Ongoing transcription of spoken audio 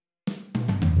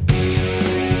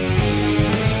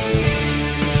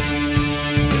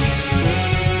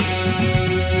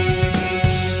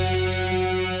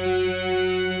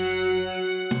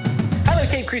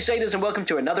Crusaders, and welcome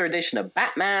to another edition of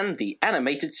Batman, the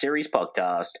Animated Series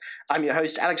podcast. I'm your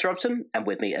host, Alex Robson, and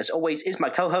with me, as always, is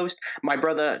my co-host, my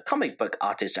brother, comic book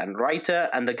artist and writer,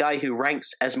 and the guy who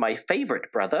ranks as my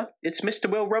favourite brother. It's Mr.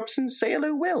 Will Robson. Say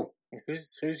hello, Will.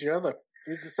 Who's your other?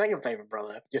 Who's the second favourite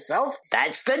brother? Yourself?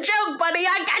 That's the joke, buddy.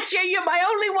 I got you. You're my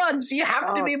only one, so you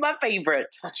have to be my favourite.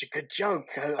 Such a good joke.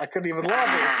 I couldn't even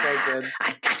laugh. It was so good.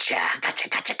 I gotcha.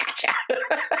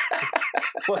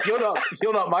 Well,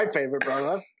 you're not my favourite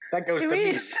brother. That goes to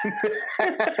me.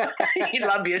 You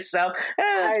love yourself.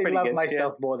 I love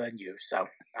myself more than you, so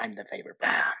I'm the favourite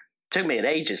brother. Took me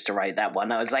ages to write that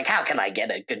one. I was like, how can I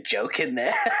get a good joke in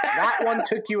there? That one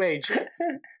took you ages.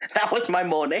 That was my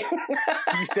morning.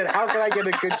 You said, how can I get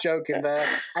a good joke in there?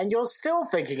 And you're still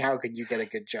thinking, how can you get a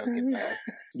good joke in there?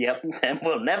 Yep, and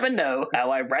we'll never know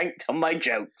how I ranked on my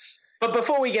jokes. But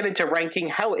before we get into ranking,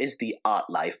 how is the art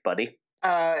life, buddy?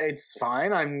 It's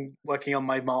fine. I'm working on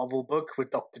my Marvel book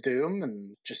with Dr. Doom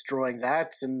and just drawing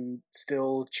that and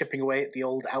still chipping away at the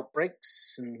old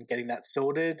outbreaks and getting that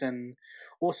sorted, and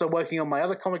also working on my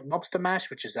other comic, Mobster Mash,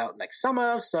 which is out next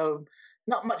summer, so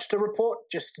not much to report,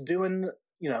 just doing,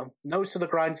 nose to the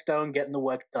grindstone, getting the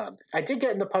work done. I did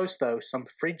get in the post, though, some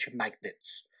fridge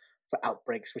magnets for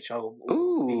outbreaks, which I'll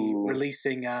be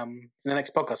releasing in the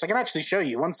next podcast. I can actually show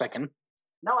you. 1 second.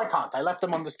 No, I can't. I left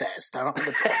them on the stairs. They're not on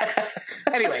the top.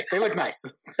 Anyway, they look nice.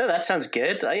 Oh, that sounds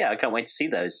good. Oh, yeah, I can't wait to see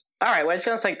those. All right, well, it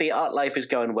sounds like the art life is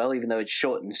going well, even though it's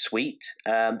short and sweet.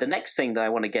 The next thing that I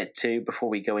want to get to before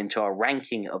we go into our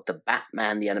ranking of the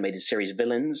Batman, the Animated Series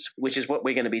villains, which is what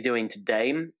we're going to be doing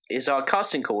today, is our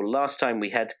casting call. Last time we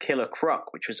had Killer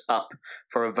Croc, which was up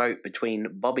for a vote between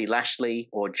Bobby Lashley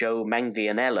or Joe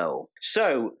Manganiello.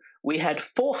 So we had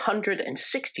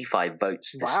 465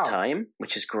 votes this time,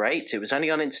 which is great. It was only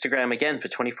on Instagram again for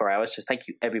 24 hours, so thank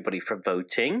you everybody for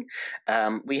voting.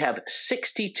 We have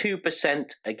 62%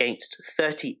 against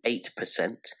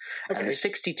 38%, and the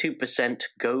 62%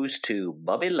 goes to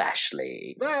Bobby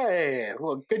Lashley. Hey,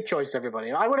 well, good choice,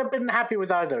 everybody. I would have been happy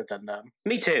with either of them, though.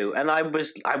 Me too, and I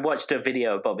watched a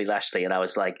video of Bobby Lashley, and I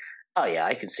was like, oh yeah,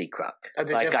 I can see Croc. Oh,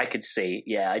 did you? I could see,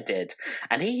 yeah, I did.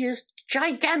 And he is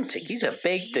gigantic. He's a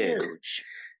big dude.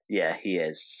 Yeah, he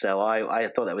is. So I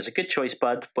thought that was a good choice,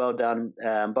 bud. Well done.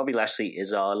 Bobby Lashley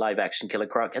is our live-action Killer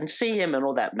Croc. And see him and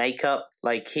all that makeup,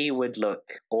 like, he would look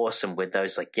awesome with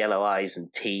those, like, yellow eyes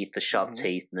and teeth, the sharp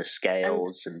teeth and the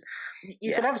scales. And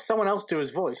you could have someone else do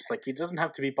his voice. Like, it doesn't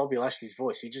have to be Bobby Lashley's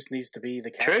voice. He just needs to be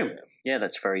the character. True. Yeah,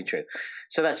 that's very true.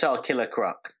 So that's our Killer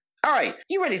Croc. All right,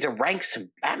 you ready to rank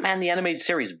some Batman the Animated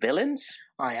Series villains?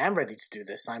 I am ready to do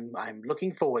this. I'm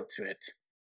looking forward to it.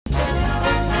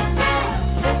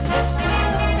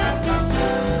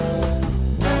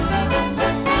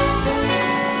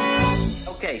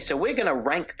 Okay, so we're going to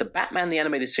rank the Batman the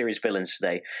Animated Series villains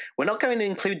today. We're not going to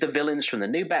include the villains from the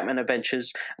new Batman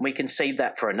Adventures, and we can save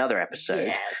that for another episode.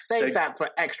 Yeah, save that for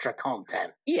extra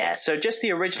content. Yeah, so just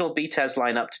the original TAS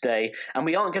lineup today, and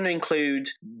we aren't going to include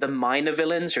the minor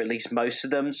villains, or at least most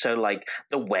of them, so like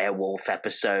the werewolf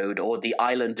episode, or the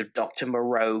Island of Dr.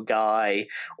 Moreau guy,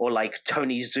 or like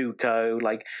Tony Zuko.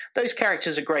 Like, those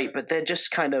characters are great, but they're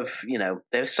just kind of,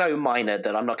 they're so minor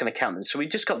that I'm not going to count them. So we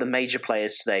just got the major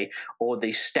players today, or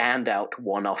the standout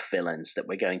one-off villains that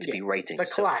we're going to be rating. The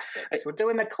classics. We're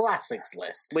doing the classics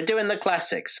list. We're doing the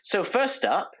classics. So first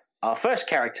up, our first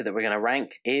character that we're going to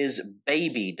rank is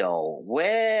Baby Doll.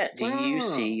 Where do you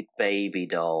see Baby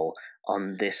Doll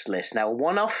on this list? Now,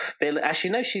 one-off villain.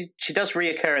 Actually, no, she does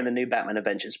reoccur in the new Batman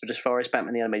Adventures, but as far as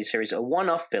Batman the Animated Series, a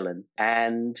one-off villain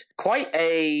and quite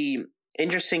a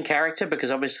interesting character,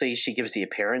 because obviously she gives the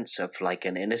appearance of like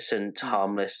an innocent,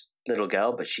 harmless little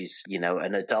girl, but she's,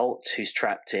 an adult who's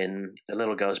trapped in a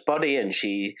little girl's body, and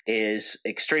she is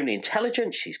extremely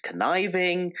intelligent. She's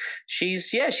conniving.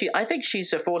 I think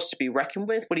she's a force to be reckoned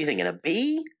with. What do you think? In a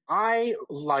B? I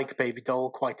like Baby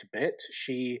Doll quite a bit.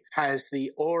 She has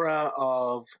the aura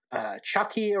of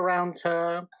Chucky around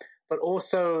her, but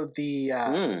also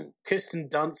the Kirsten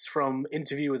Dunst from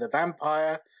Interview with a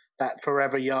Vampire, that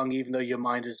forever young, even though your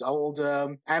mind is old.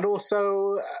 And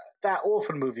also that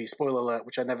Orphan movie, spoiler alert,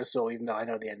 which I never saw, even though I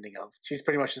know the ending of. She's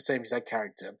pretty much the same exact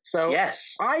character. So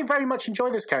yes, I very much enjoy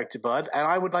this character, bud, and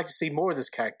I would like to see more of this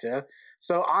character.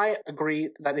 So I agree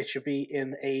that it should be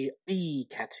in a B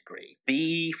category.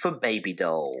 B for Baby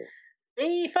Doll.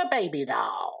 B for Baby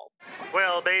Doll.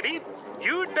 Well, baby,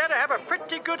 you'd better have a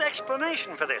pretty good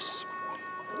explanation for this.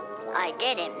 I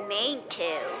didn't mean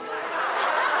to.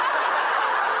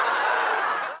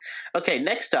 Okay,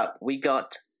 next up, we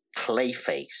got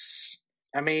Clayface.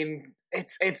 I mean,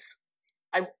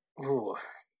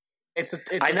 It's a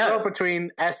throw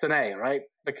between S and A, right?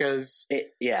 Because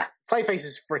Clayface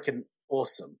is freaking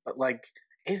awesome, but like,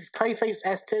 is Clayface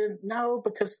S tier? No,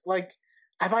 because like,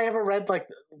 have I ever read like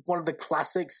one of the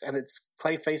classics and it's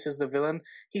Clayface as the villain?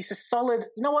 He's a solid.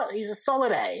 You know what? He's a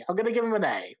solid A. I'm gonna give him an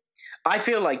A. I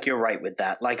feel like you're right with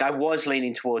that. Like, I was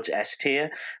leaning towards S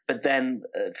tier, but then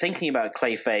thinking about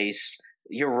Clayface,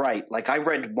 you're right. Like, I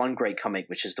read one great comic,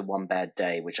 which is The One Bad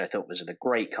Day, which I thought was a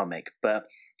great comic, but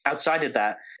outside of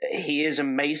that, he is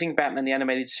amazing Batman the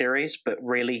Animated Series, but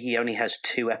really he only has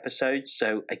 2 episodes.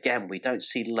 So again, we don't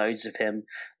see loads of him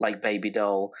like Baby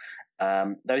Doll.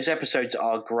 Those episodes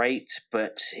are great,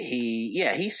 but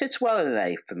he sits well in an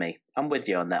A for me. I'm with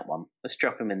you on that one. Let's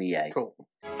drop him in the A. Cool.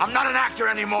 I'm not an actor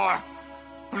anymore.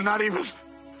 I'm not even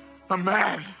a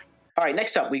man. All right,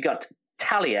 next up we got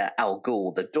Talia al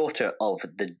Ghul, the daughter of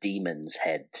the Demon's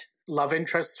Head. Love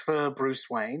interest for Bruce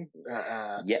Wayne.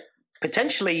 Yep.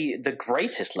 Potentially the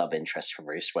greatest love interest for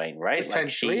Bruce Wayne, right?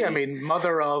 Potentially. Like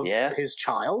mother of his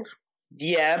child.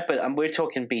 Yeah, but we're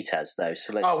talking BTAS though,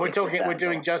 so let's. We're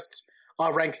doing just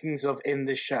our rankings of in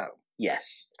this show.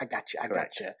 Yes. I got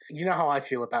you. You know how I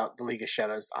feel about the League of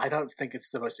Shadows. I don't think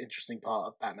it's the most interesting part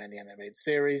of Batman the Animated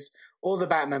Series or the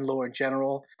Batman lore in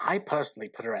general. I personally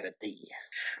put her at a D.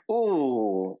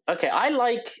 Ooh, okay. I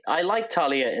like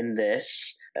Talia in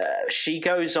this. She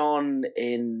goes on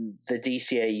in the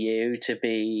DCAU to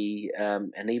be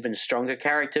an even stronger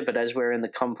character, but as we're in the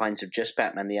confines of just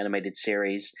Batman the Animated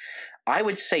Series, I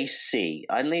would say C.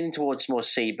 I'm leaning towards more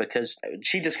C because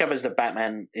she discovers that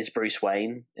Batman is Bruce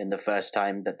Wayne in the first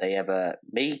time that they ever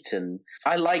meet, and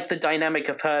I like the dynamic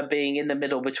of her being in the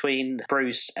middle between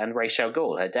Bruce and Ra's al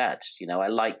Ghul, her dad. You know, I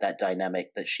like that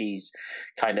dynamic, that she's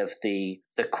kind of the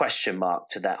question mark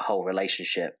to that whole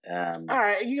relationship. All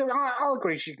right, I'll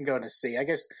agree she can go in a C. I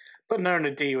guess putting her in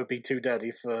a D would be too dirty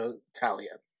for Talia.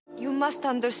 You must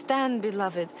understand,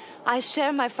 beloved. I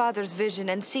share my father's vision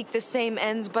and seek the same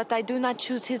ends, but I do not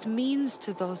choose his means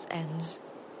to those ends.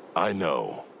 I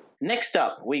know. Next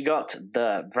up, we got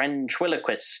the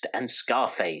Ventriloquist and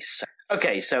Scarface.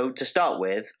 Okay, so to start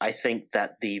with, I think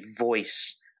that the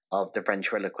voice of the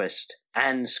Ventriloquist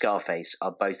and Scarface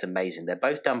are both amazing. They're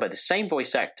both done by the same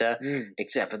voice actor,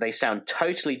 except that they sound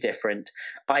totally different.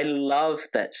 I love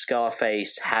that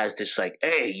Scarface has this like,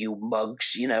 hey, you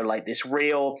mugs, you know, like this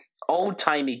real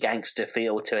old-timey gangster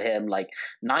feel to him, like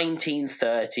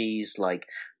 1930s, like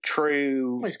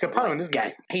true. Well, he's Capone, isn't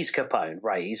he? He's Capone,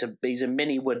 right? He's a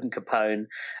mini wooden Capone.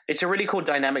 It's a really cool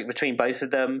dynamic between both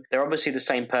of them. They're obviously the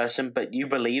same person, but you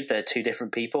believe they're 2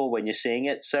 different people when you're seeing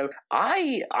it. So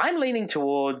I'm leaning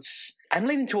towards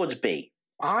B.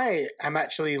 I am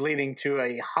actually leaning to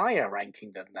a higher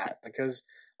ranking than that because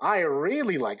I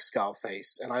really like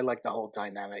Scarface and I like the whole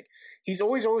dynamic. He's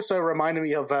always also reminded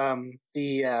me of the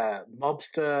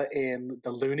mobster in the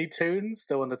Looney Tunes,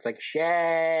 the one that's like,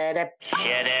 shut up.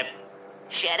 Shut up.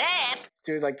 Shut up.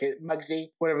 Dude, like Muggsy,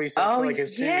 whatever he says to like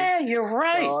his yeah, you're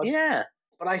right. gods. Yeah.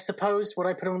 But I suppose, would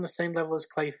I put him on the same level as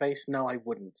Clayface? No, I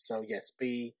wouldn't. So yes,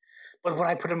 B. But would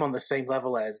I put him on the same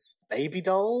level as Baby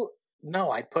Doll?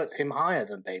 No, I'd put him higher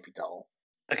than Baby Doll.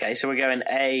 Okay, so we're going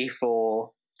A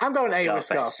for... I'm going A with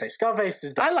Scarface. Scarface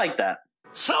is... I like that.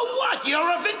 So what? You're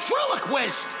a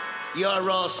ventriloquist! You're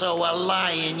also a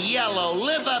lying, yellow,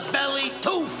 liver-belly,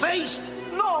 two-faced...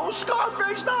 No,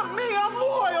 Scarface, not me. I'm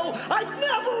loyal. I'd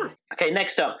never... Okay,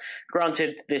 next up.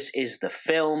 Granted, this is the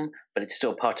film, but it's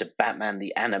still part of Batman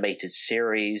the Animated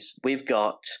Series. We've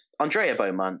got Andrea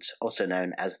Beaumont, also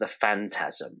known as the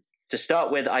Phantasm. To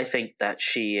start with, I think that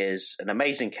she is an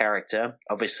amazing character.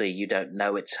 Obviously, you don't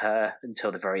know it's her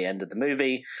until the very end of the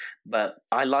movie, but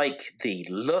I like the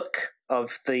look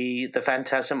of the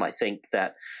Phantasm. I think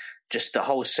that just the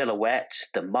whole silhouette,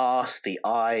 the mask, the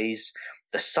eyes,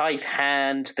 the scythe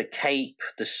hand, the cape,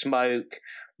 the smoke,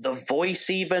 the voice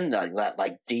even, like that,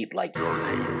 like deep, like... Your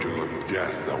angel of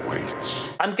death awaits.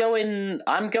 I'm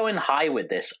going high with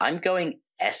this. I'm going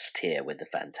S tier with the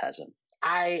Phantasm.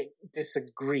 I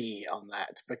disagree on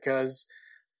that because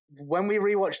when we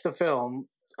rewatched the film,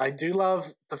 I do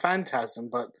love the Phantasm,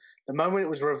 but the moment it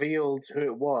was revealed who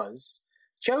it was,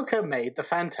 Joker made the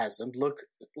Phantasm look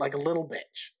like a little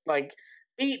bitch. Like,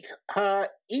 beat her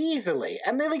easily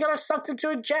and nearly got her sucked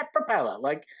into a jet propeller.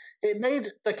 Like, it made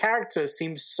the character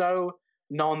seem so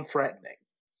non-threatening.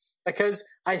 Because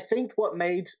I think what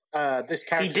made this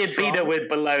character beat her with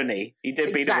baloney. He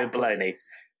did beat her with baloney.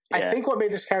 Yeah. I think what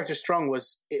made this character strong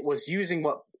was it was using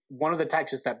one of the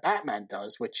tactics that Batman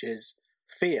does, which is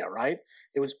fear, right?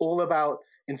 It was all about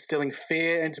instilling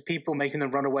fear into people, making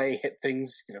them run away, hit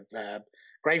things,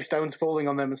 gravestones falling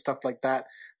on them and stuff like that.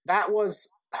 That was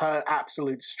her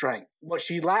absolute strength. What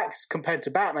she lacks compared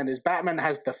to Batman is Batman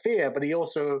has the fear, but he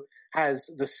also has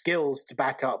the skills to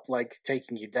back up, like,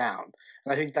 taking you down.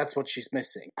 And I think that's what she's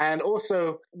missing. And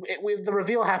also, with the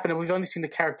reveal happening, we've only seen the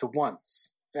character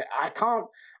once.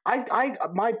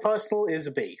 My personal is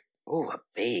a B. Oh, a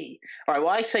B. All right,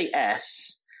 well, I say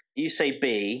S. You say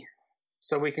B.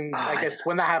 So we can, I guess,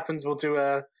 when that happens, we'll do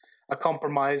a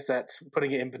compromise at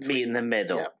putting it in between. Meet in the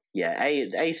middle. Yeah,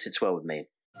 A sits well with me.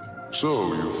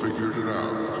 So you figured it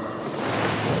out.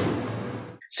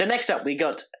 So next up, we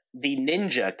got the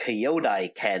ninja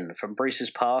Kyodai Ken from Bruce's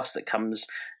past that comes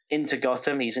into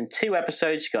Gotham. He's in 2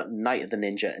 episodes. You got Night of the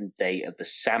Ninja and Day of the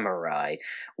Samurai.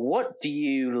 What do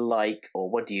you like or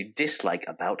what do you dislike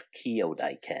about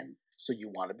Kyodai Ken? So you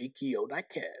want to be Kyodai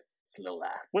Ken. It's a little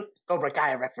what? Cobra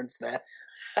Kai reference there.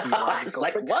 It's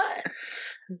like, what?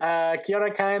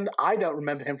 Kyodai Ken, I don't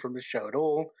remember him from the show at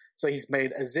all. So he's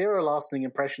made a zero lasting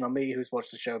impression on me who's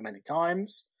watched the show many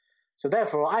times. So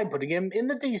therefore, I'm putting him in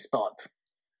the D spot.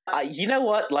 You know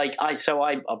what? Like, I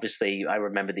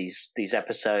remember these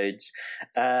episodes.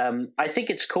 I think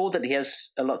it's cool that he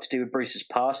has a lot to do with Bruce's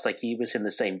past. Like, he was in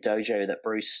the same dojo that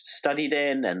Bruce studied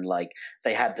in, and like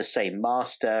they had the same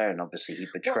master, and obviously he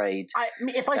betrayed.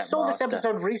 Well, if I saw master. this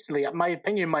episode recently, my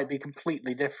opinion might be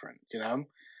completely different. You know,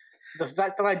 the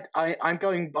fact that I'm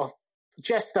going off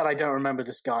just that I don't remember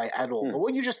this guy at all. But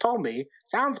what you just told me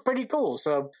sounds pretty cool.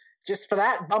 So just for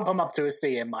that, bump him up to a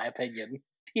C, in my opinion.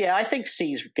 Yeah, I think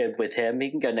C's good with him. He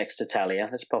can go next to Talia.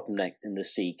 Let's pop him next in the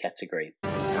C category.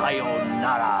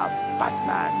 Sayonara,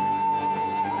 Batman.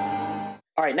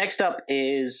 All right, next up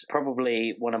is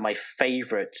probably one of my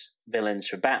favorite villains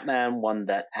for Batman, one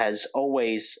that has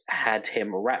always had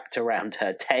him wrapped around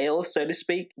her tail, so to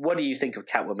speak. What do you think of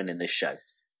Catwoman in this show?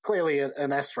 Clearly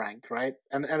an S rank, right?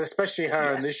 And especially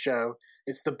her in this show,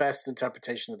 it's the best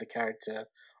interpretation of the character.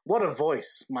 What a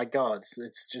voice, my God.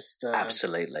 It's just...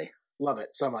 Absolutely. Love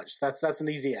it so much. That's an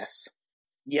easy S.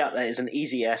 Yeah, that is an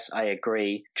easy S, I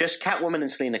agree. Just Catwoman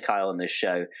and Selena Kyle in this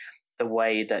show, the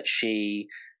way that she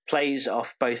plays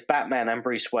off both Batman and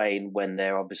Bruce Wayne when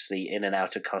they're obviously in and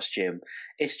out of costume.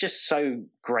 It's just so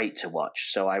great to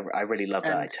watch. So I really love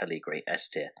that. I totally agree. S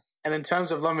tier. And in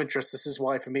terms of love interest, this is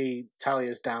why for me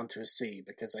Talia's down to a C,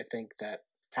 because I think that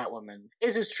Catwoman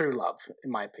is his true love,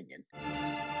 in my opinion.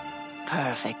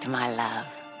 Perfect, my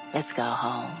love. Let's go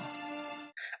home.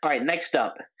 All right, next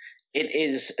up, it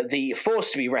is the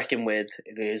force to be reckoned with.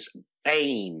 It is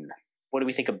Bane. What do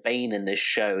we think of Bane in this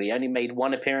show? He only made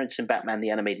 1 appearance in Batman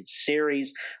the Animated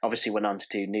Series, obviously went on to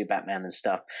do new Batman and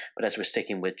stuff, but as we're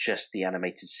sticking with just the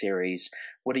animated series,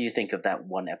 what do you think of that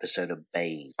 1 episode of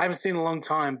Bane? I haven't seen it in a long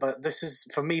time, but this is,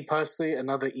 for me personally,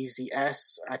 another easy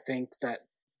S. I think that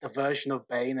the version of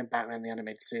Bane in Batman the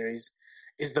Animated Series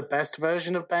is the best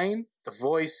version of Bane. The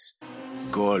voice.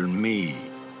 Call me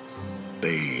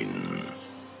Bane.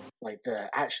 Like the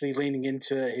actually leaning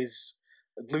into his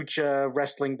lucha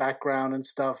wrestling background and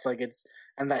stuff,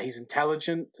 and that he's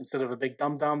intelligent instead of a big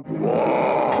dum dum.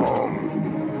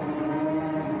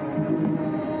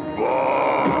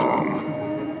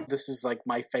 This is like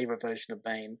my favorite version of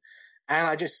Bane, and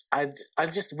I just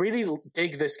really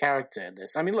dig this character in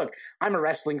this. I mean, look, I'm a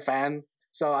wrestling fan.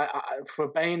 So for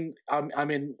Bane,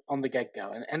 I'm in on the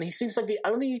get-go. And he seems like the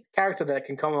only character that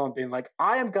can come on being like,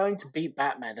 I am going to beat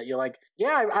Batman. That you're like,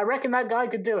 yeah, I reckon that guy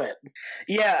could do it.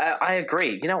 Yeah, I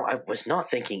agree. You know, I was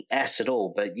not thinking S at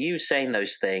all, but you saying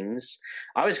those things,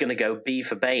 I was going to go B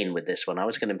for Bane with this one. I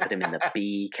was going to put him in the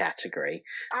B category.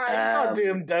 I can't do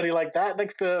him dirty like that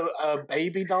next to a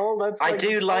baby doll. That's like I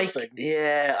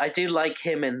do like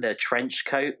him in the trench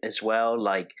coat as well,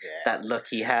 that look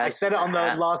he has. I said it on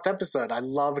the last episode. I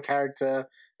love a character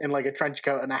in like a trench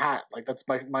coat and a hat. Like that's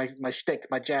my shtick,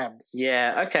 my jam.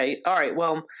 Yeah, okay. All right,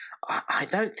 well, I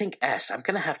don't think S. I'm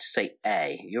going to have to say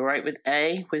A. You all right with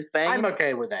A, with Bane? I'm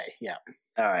okay with A, yeah.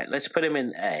 All right, let's put him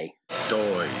in A.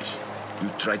 Toys.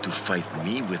 You try to fight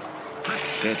me with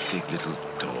pathetic little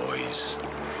toys.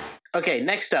 Okay,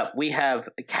 next up, we have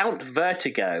Count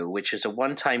Vertigo, which is a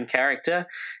one-time character.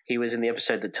 He was in the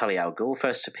episode that Talia al Ghul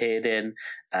first appeared in.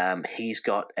 He's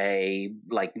got a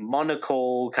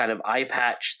monocle kind of eye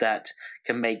patch that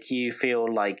can make you feel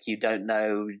like you don't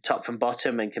know top from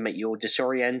bottom and can make you all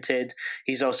disoriented.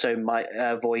 He's also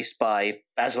voiced by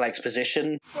Basil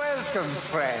Exposition. Welcome,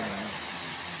 friends.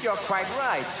 You're quite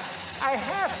right. I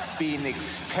have been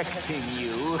expecting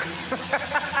you.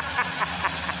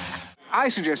 I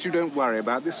suggest you don't worry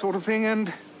about this sort of thing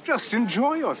and just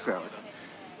enjoy yourself.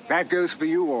 That goes for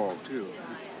you all, too.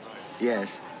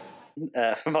 Yes,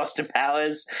 from Austin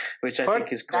Powers, which I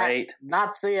think is great.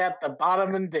 Nazi at the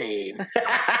bottom indeed.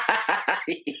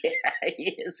 Yeah,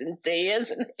 he is in D,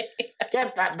 isn't he?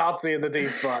 Get that Nazi in the D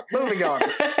spot. Moving on.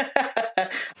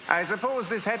 I suppose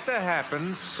this had to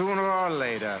happen sooner or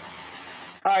later.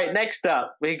 All right, next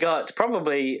up, we got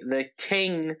probably the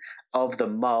king of the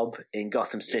mob in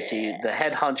Gotham City, the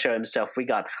head honcho himself. We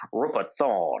got Rupert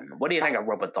Thorne. What do you think of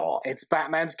Rupert Thorne? It's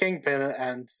Batman's Kingpin,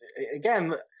 and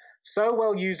again, so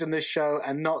well used in this show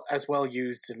and not as well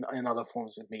used in other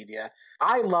forms of media.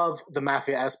 I love the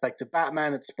mafia aspect of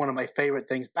Batman. It's one of my favorite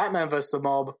things. Batman vs. the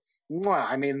Mob. Mwah.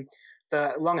 I mean,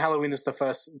 the Long Halloween is the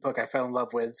first book I fell in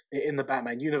love with in the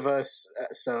Batman universe.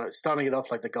 So starting it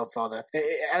off like The Godfather.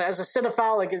 And as a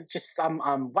cinephile, like it's just I'm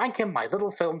wanking my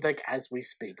little film dick as we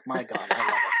speak. My God, I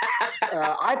love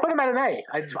it. I put him at an A.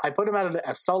 I put him at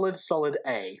a solid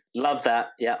A. Love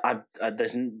that. Yeah,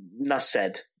 there's enough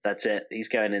said. That's it. He's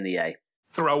going in the A.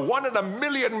 Through a 1 in a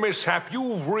million mishap,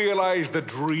 you've realized the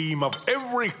dream of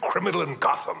every criminal in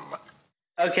Gotham.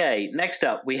 Okay, next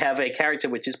up, we have a character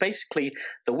which is basically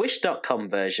the Wish.com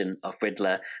version of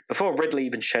Riddler. Before Riddler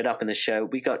even showed up in the show,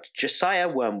 we got Josiah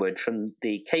Wormwood from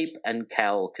the Cape and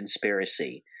Cowl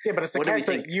conspiracy. Yeah, but it's a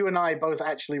character that you and I both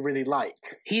actually really like.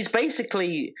 He's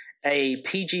basically a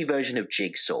PG version of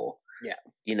Jigsaw. Yeah.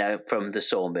 You know, from the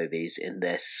Saw movies in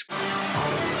this.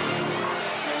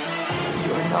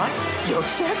 You're not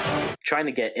Yosef? Trying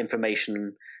to get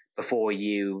information before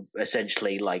you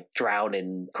essentially like drown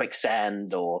in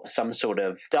quicksand or some sort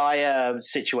of dire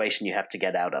situation you have to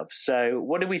get out of. So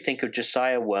what do we think of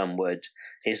Josiah Wormwood?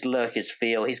 His look, his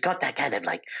feel, he's got that kind of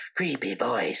like creepy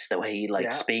voice, the way he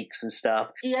speaks and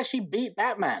stuff. He actually beat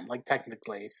Batman, like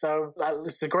technically. So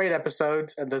it's a great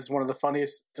episode, and there's one of the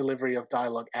funniest delivery of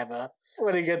dialogue ever.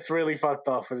 When he gets really fucked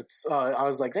off, and it's I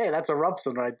was like, hey, that's a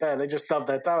Robson right there. They just stubbed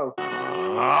their toe.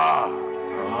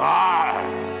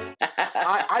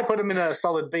 I put him in a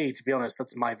solid B, to be honest.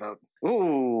 That's my vote.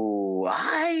 Ooh,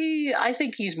 I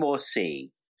think he's more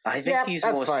C. I think he's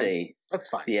more fine. C. That's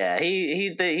fine. Yeah,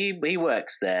 he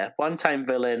works there. One-time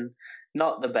villain,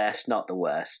 not the best, not the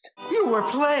worst. You were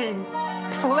playing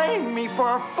me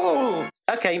for a fool.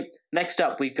 Okay, next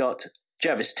up we've got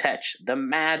Jervis Tetch, the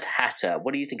Mad Hatter.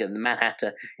 What do you think of the Mad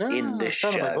Hatter in this show?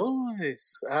 Of my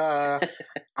voice. I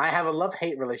have a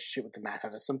love-hate relationship with the Mad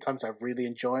Hatter. Sometimes I really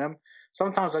enjoy him.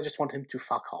 Sometimes I just want him to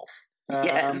fuck off.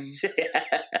 Yes.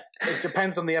 It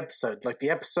depends on the episode. Like the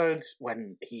episode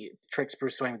when he tricks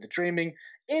Bruce Wayne with the dreaming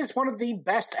is one of the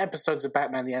best episodes of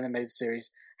Batman the Animated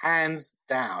Series, hands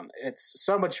down. It's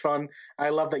so much fun. I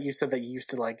love that you said that you used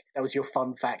to that was your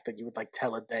fun fact that you would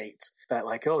tell a date that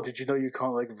oh, did you know you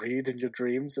can't read in your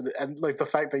dreams? And the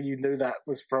fact that you knew that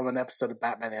was from an episode of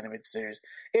Batman the Animated Series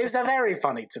is very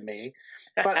funny to me.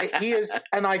 But he is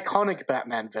an iconic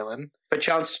Batman villain. But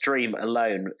Chance to Dream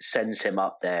alone sends him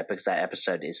up there because that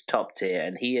episode is top tier,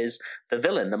 and he is the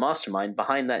villain, the mastermind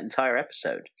behind that entire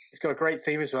episode. He's got a great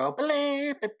theme as well. Put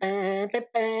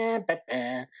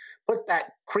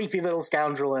that creepy little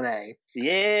scoundrel in A.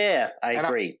 Yeah, I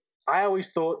agree. I always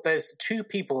thought there's two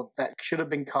people that should have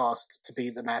been cast to be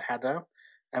the Mad Hatter,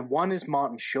 and one is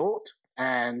Martin Short,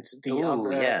 and the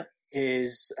other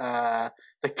is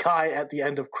the guy at the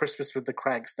end of Christmas with the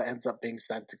Cranks that ends up being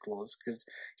Santa Claus, because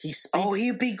he speaks. Oh,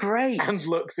 he'd be great and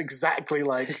looks exactly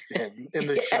like him in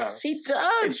the show. Yes, he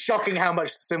does. It's shocking how much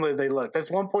similar they look.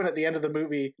 There's one point at the end of the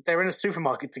movie they're in a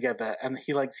supermarket together, and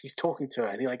he's talking to her,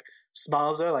 and he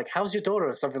smiles at her how's your daughter,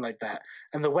 or something like that.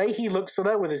 And the way he looks at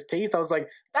her with his teeth, I was like,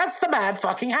 that's the Mad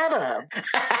fucking Hatter.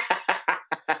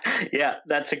 Yeah,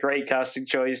 that's a great casting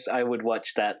choice. I would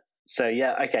watch that. So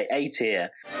yeah, okay, A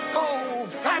tier. Oh,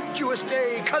 fabulous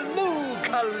day, Kaloo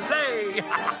Kalay.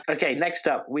 Okay, next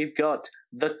up, we've got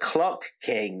the Clock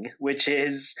King, which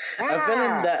is a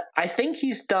villain that I think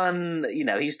he's done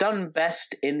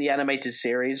best in the animated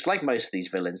series. Like most of these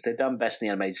villains, they've done best in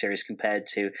the animated series compared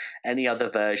to any other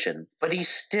version. But he's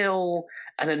still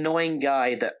an annoying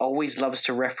guy that always loves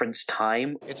to reference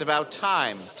time. It's about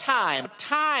time. Time.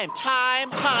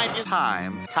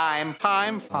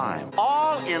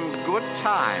 All in good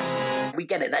time. We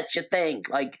get it, that's your thing.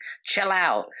 Chill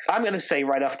out. I'm going to say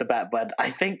right off the bat, bud, I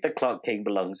think the Clock King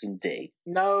belongs in D.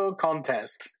 No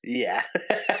contest. Yeah.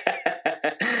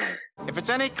 If it's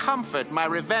any comfort, my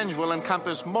revenge will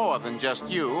encompass more than just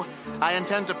you. I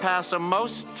intend to pass a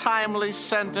most timely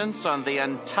sentence on the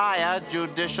entire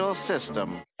judicial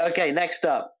system. Okay, next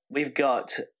up, we've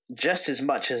got just as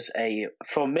much as a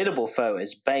formidable foe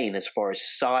as Bane as far as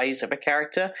size of a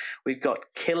character. We've got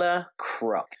Killer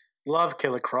Croc. Love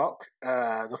Killer Croc.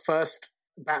 The first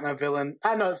Batman villain.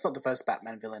 No, it's not the first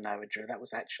Batman villain I ever drew. That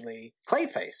was actually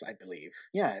Clayface, I believe.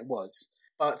 Yeah, it was.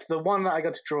 but the one that I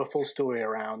got to draw a full story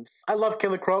around. I love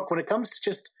Killer Croc. When it comes to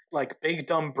just like big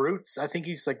dumb brutes, I think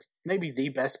he's like maybe the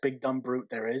best big dumb brute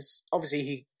there is. Obviously,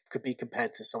 he could be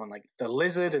compared to someone like the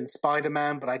Lizard and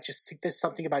Spider-Man, but I just think there's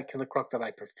something about Killer Croc that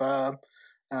I prefer,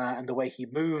 and the way he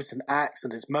moves and acts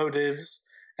and his motives.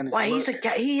 And his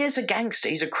he is a gangster.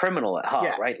 He's a criminal at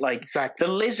heart, right? Like exactly.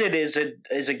 The Lizard is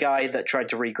a guy that tried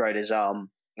to regrow his arm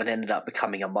and ended up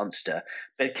becoming a monster.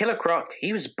 But Killer Croc,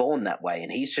 he was born that way,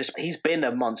 and he's been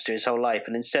a monster his whole life.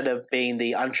 And instead of being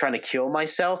I'm trying to cure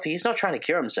myself, he's not trying to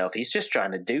cure himself. He's just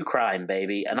trying to do crime,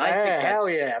 baby. And I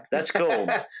think that's cool.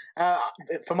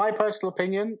 For my personal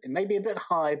opinion, it may be a bit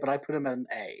high, but I put him at an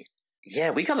A.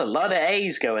 Yeah, we got a lot of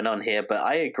A's going on here, but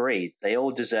I agree. They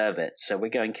all deserve it. So we're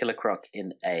going Killer Croc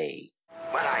in A.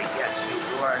 But I guess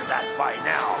you've learned that by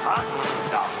now, huh?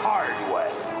 The hard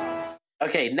way.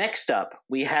 Okay, next up,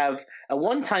 we have a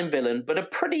one-time villain, but a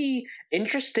pretty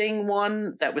interesting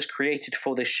one that was created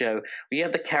for this show. We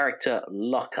have the character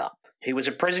Lockup. He was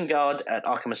a prison guard at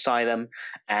Arkham Asylum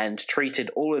and treated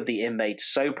all of the inmates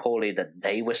so poorly that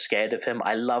they were scared of him.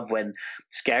 I love when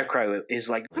Scarecrow is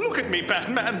like, "Look at me,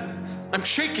 Batman. I'm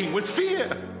shaking with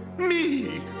fear.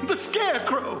 Me, the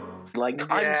Scarecrow."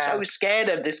 Like, I'm so scared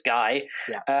of this guy.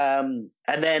 Yeah.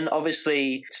 And then,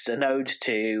 obviously, it's an ode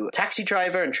to Taxi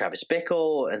Driver and Travis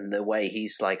Bickle and the way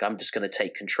he's like, I'm just going to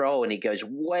take control, and he goes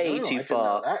way too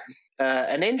far.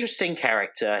 An interesting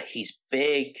character. He's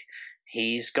big.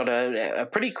 He's got a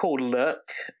pretty cool look.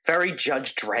 Very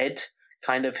Judge Dredd,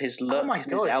 kind of his look. Oh my his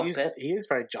God, outfit. he is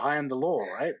very I Am the Law,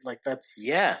 right? Like, that's...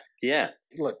 Yeah.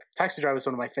 Look, Taxi Driver is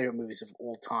one of my favorite movies of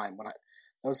all time.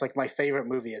 That was like my favorite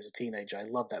movie as a teenager. I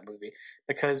love that movie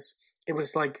because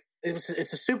it's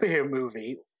a superhero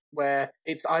movie where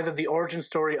it's either the origin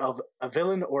story of a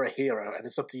villain or a hero, and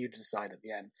it's up to you to decide at the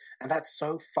end. And that's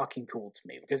so fucking cool to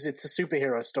me because it's a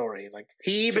superhero story. Like,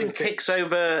 he even kicks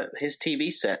over his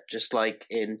TV set, just like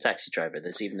in Taxi Driver.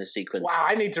 There's even a sequence. Wow,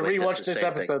 I need to rewatch this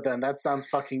episode then. That sounds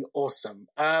fucking awesome.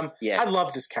 I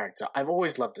love this character. I've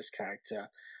always loved this character.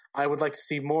 I would like to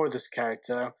see more of this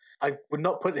character. I would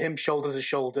not put him shoulder to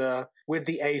shoulder with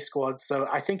the A squad, so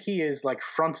I think he is like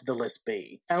front of the list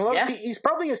B. And he's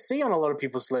probably a C on a lot of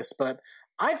people's list, but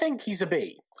I think he's a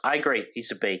B. I agree. He's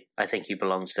a B. I think he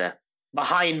belongs there.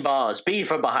 Behind bars. B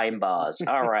for behind bars.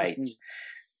 All right.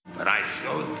 But I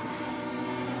showed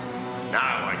them.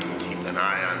 Now I can keep an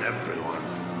eye on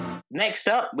everyone. Next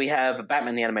up, we have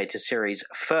Batman the Animated Series'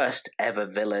 first ever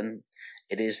villain.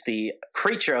 It is the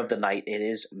creature of the night. It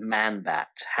is Man-Bat.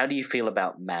 How do you feel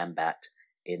about Man-Bat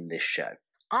in this show?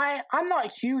 I'm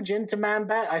not huge into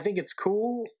Man-Bat. I think it's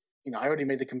cool. You know, I already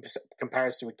made the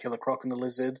comparison with Killer Croc and the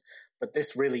Lizard, but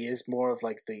this really is more of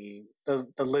like the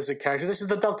Lizard character. This is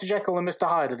the Dr. Jekyll and Mr.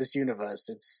 Hyde of this universe.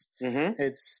 It's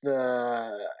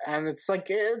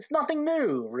nothing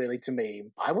new really to me.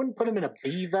 I wouldn't put him in a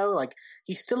B though. Like,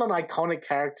 he's still an iconic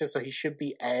character, so he should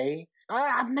be A.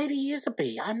 Maybe he is a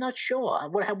B. I'm not sure.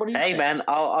 What do you think? Hey, man,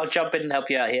 I'll jump in and help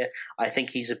you out here. I think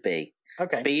he's a B.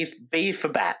 Okay. B for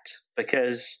Bat,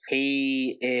 because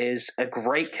he is a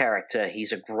great character.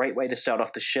 He's a great way to start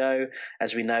off the show.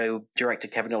 As we know, director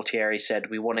Kevin Altieri said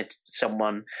we wanted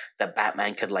someone that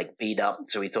Batman could like beat up,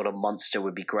 so we thought a monster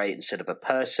would be great instead of a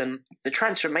person. The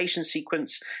transformation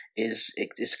sequence is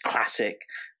classic.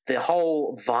 The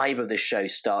whole vibe of the show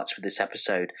starts with this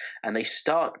episode, and they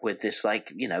start with this,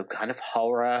 like, you know, kind of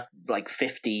horror, like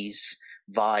 50s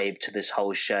vibe to this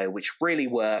whole show, which really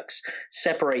works,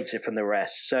 separates it from the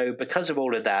rest. So because of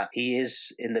all of that, he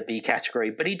is in the B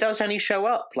category, but he does only show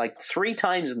up like 3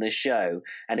 times in this show,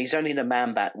 and he's only the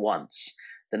Man-Bat once.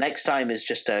 The next time is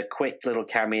just a quick little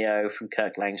cameo from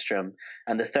Kirk Langstrom,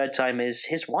 and the third time is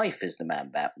his wife is the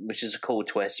Man-Bat, which is a cool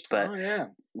twist, but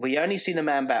we only see the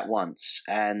Man-Bat once,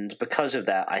 and because of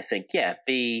that, I think,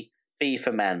 B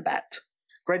for Man-Bat.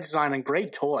 Great design and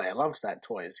great toy. I loved that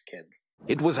toy as a kid.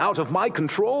 It was out of my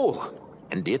control,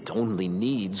 and it only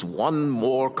needs one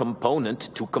more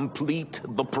component to complete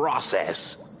the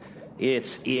process.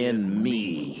 It's in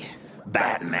me.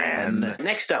 Batman.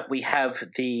 Next up, we have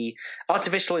the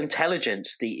artificial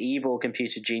intelligence, the evil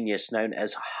computer genius known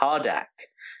as Hardak.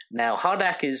 Now,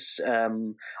 Hardak is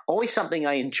always something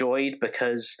I enjoyed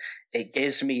because it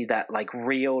gives me that like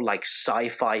real like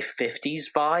sci-fi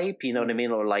 50s vibe, you know what I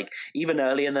mean? Or like even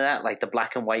earlier than that, like the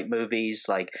black and white movies,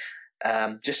 like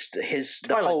just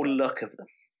the whole look of them.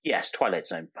 Yes, Twilight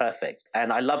Zone, perfect.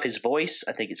 And I love his voice.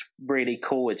 I think it's really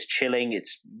cool. It's chilling.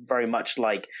 It's very much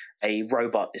like a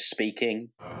robot is speaking.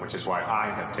 Which is why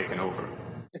I have taken over.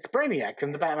 It's Brainiac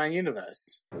from the Batman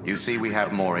universe. You see, we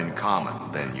have more in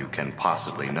common than you can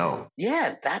possibly know.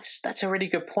 Yeah, that's a really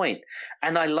good point.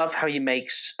 And I love how he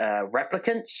makes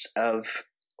replicants of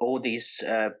all these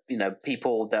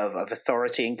people of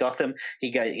authority in Gotham.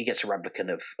 He gets a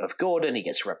replicant of Gordon. He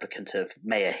gets a replicant of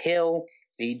Mayor Hill.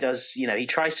 He does, he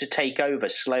tries to take over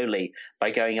slowly by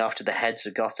going after the heads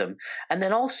of Gotham. And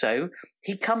then also,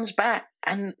 he comes back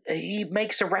and he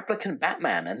makes a replicant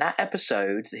Batman. And that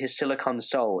episode, his Silicon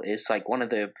Soul, is like one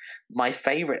of my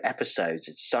favorite episodes.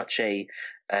 It's such a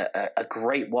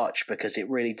great watch because it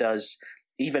really does,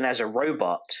 even as a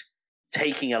robot,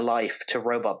 taking a life to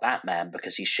robot Batman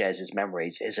because he shares his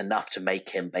memories is enough to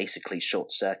make him basically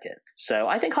short circuit. So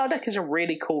I think Hardak is a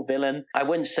really cool villain. I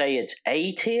wouldn't say it's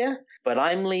A tier, but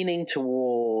I'm leaning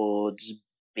towards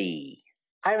B.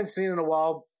 I haven't seen it in a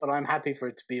while, but I'm happy for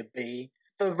it to be a B.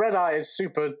 The red eye is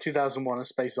super 2001: A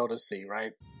Space Odyssey,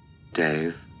 right?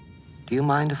 Dave, do you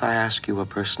mind if I ask you a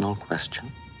personal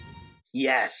question?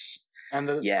 Yes. And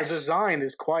the design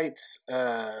is quite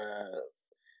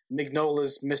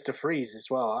Mignola's Mr. Freeze as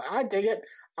well. I dig it.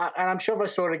 And I'm sure if I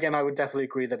saw it again, I would definitely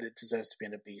agree that it deserves to be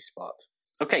in a B spot.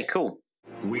 Okay, cool.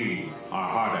 We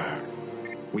are Hardak.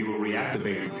 We will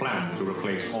reactivate the plan to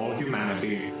replace all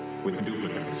humanity with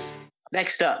duplicates.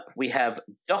 Next up, we have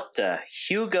Dr.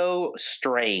 Hugo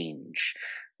Strange.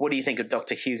 What do you think of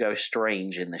Dr. Hugo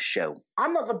Strange in this show?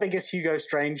 I'm not the biggest Hugo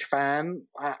Strange fan.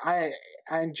 I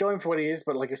enjoy him for what he is,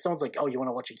 but like if someone's like, oh, you want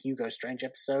to watch a Hugo Strange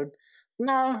episode?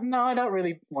 No, I don't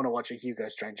really want to watch a Hugo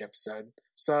Strange episode.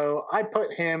 So I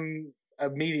put him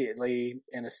immediately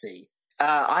in a C.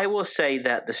 I will say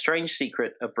that The Strange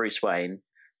Secret of Bruce Wayne,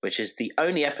 which is the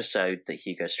only episode that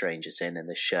Hugo Strange is in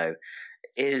this show,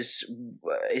 is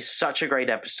such a great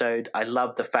episode. I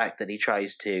love the fact that he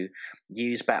tries to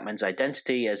use Batman's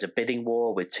identity as a bidding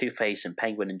war with Two-Face and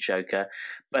Penguin and Joker,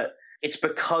 but it's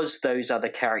because those other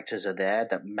characters are there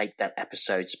that make that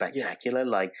episode spectacular. Yeah.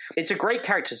 Like, it's a great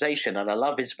characterization, and I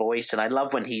love his voice, and I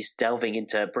love when he's delving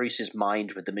into Bruce's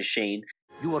mind with the machine.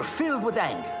 You were filled with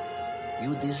anger.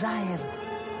 You desired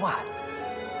what?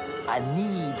 A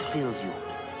need filled you.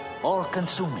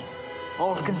 All-consuming.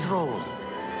 All-controlled.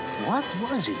 What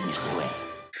was it, Mr. Wayne?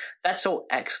 That's all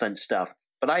excellent stuff.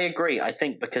 But I agree. I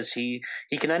think because he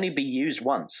can only be used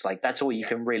once. Like, that's all you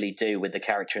can really do with the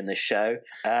character in this show.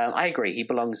 I agree. He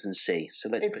belongs in C. So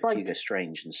let's put Hugo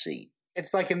Strange in C.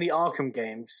 It's like in the Arkham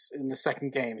games, in the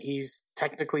second game. He's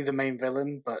technically the main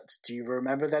villain, but do you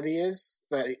remember that he is?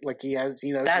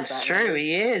 He knows. That's true.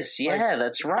 He is. Yeah,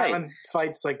 that's right. Batman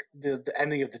fights like the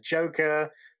ending of the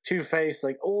Joker, Two-Face,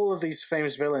 like all of these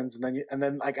famous villains, and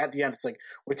then like at the end, it's like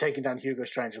we're taking down Hugo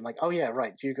Strange. I'm like, oh yeah,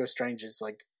 right. Hugo Strange is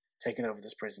like taking over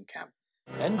this prison camp.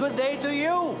 And good day to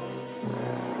you,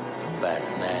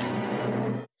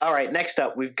 Batman. All right, next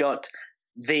up, we've got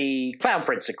the Clown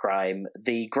Prince of Crime,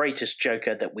 the greatest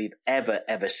Joker that we've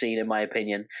ever seen, in my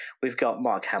opinion. We've got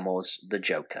Mark Hamill's The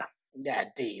Joker. Yeah,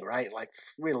 D, right? Like,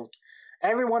 real.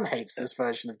 Everyone hates this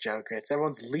version of Joker. It's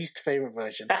everyone's least favorite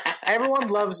version. Everyone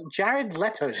loves Jared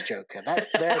Leto's Joker.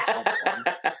 That's their top one.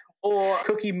 Or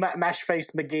Cookie Mash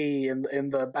Face McGee in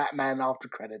the Batman after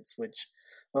credits, which,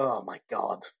 oh my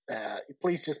god.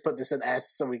 Please just put this in S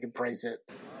so we can praise it.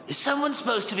 Is someone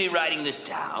supposed to be writing this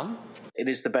down? It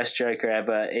is the best Joker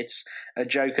ever. It's a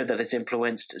Joker that has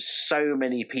influenced so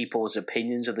many people's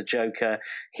opinions of the Joker.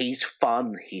 He's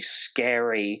fun, he's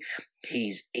scary,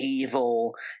 he's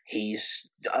evil, he's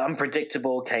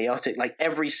unpredictable, chaotic. Like,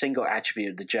 every single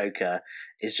attribute of the Joker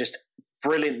is just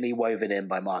brilliantly woven in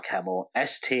by Mark Hamill.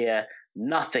 S tier,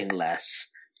 nothing less.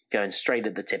 Going straight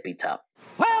at the tippy top.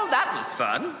 Well, that was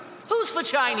fun. Who's for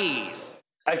Chinese?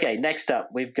 Okay, next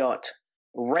up, we've got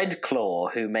Red Claw,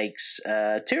 who makes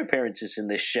 2 appearances in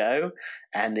this show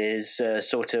and is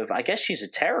sort of, I guess she's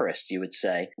a terrorist, you would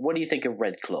say. What do you think of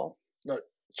Red Claw? Look,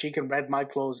 she can red my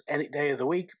claws any day of the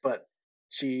week, but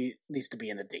she needs to be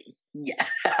in a D. Yeah,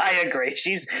 I agree.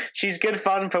 She's good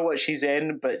fun for what she's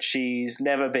in, but she's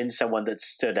never been someone that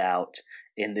stood out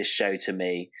in this show to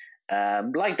me.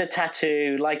 Like the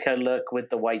tattoo, like her look with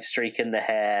the white streak in the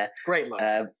hair. Great look.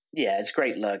 Yeah, it's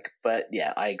great look, but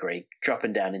yeah, I agree.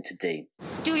 Dropping down into D.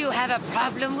 Do you have a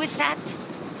problem with that?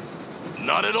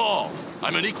 Not at all.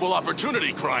 I'm an equal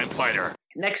opportunity crime fighter.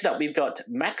 Next up, we've got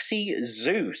Maxi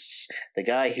Zeus, the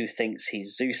guy who thinks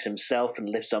he's Zeus himself and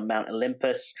lives on Mount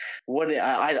Olympus.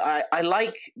 I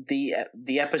like the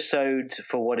episode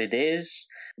for what it is.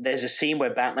 There's a scene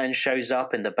where Batman shows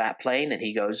up in the Batplane and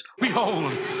he goes,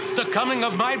 "Behold, the coming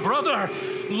of my brother,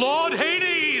 Lord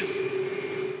Hades!"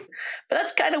 But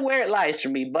that's kind of where it lies for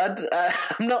me, bud.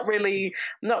 I'm not really.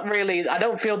 I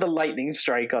don't feel the lightning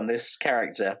strike on this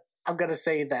character. I'm going to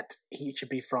say that he should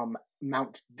be from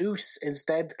Mount Deuce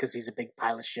instead, because he's a big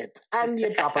pile of shit. And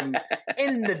you drop him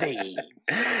in the D.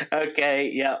 Okay,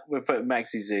 yeah, we're putting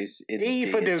Maxi Zeus in D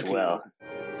for Dookie as well.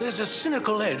 There's a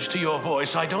cynical edge to your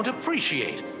voice I don't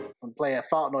appreciate. And play a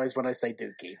fart noise when I say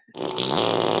Dookie.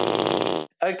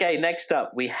 Okay, next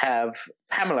up we have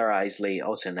Pamela Isley,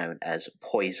 also known as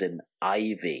Poison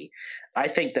Ivy. I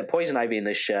think that Poison Ivy in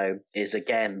this show is,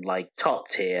 again, like top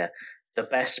tier. The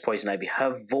best Poison Ivy.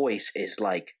 Her voice is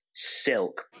like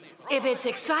silk. If it's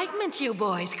excitement you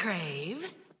boys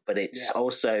crave. But it's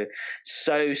also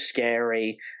so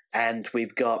scary, and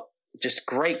we've got just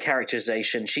great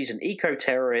characterization. She's an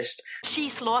eco-terrorist. She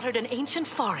slaughtered an ancient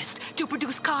forest to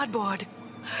produce cardboard.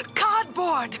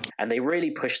 Cardboard! And they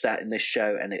really push that in this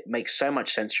show, and it makes so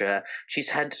much sense for her.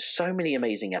 She's had so many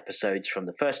amazing episodes, from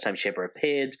the first time she ever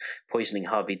appeared, poisoning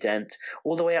Harvey Dent,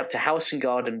 all the way up to House and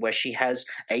Garden, where she has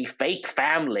a fake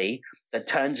family that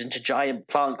turns into giant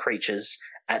plant creatures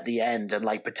at the end and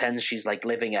like pretends she's like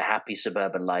living a happy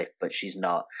suburban life, but she's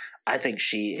not. I think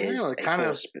she is kind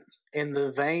of in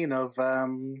the vein of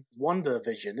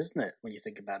WandaVision, isn't it, when you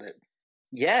think about it?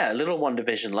 Yeah, a little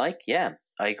WandaVision like, yeah,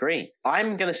 I agree.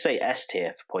 I'm going to say S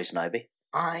tier for Poison Ivy.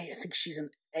 I think she's an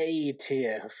A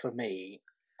tier for me.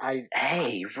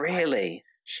 Really?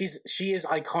 She is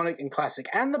iconic and classic,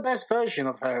 and the best version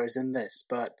of her is in this,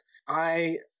 but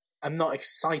I am not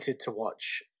excited to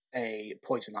watch a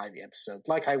Poison Ivy episode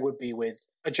like I would be with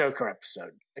a Joker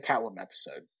episode, a Catwoman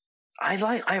episode. I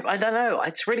don't know.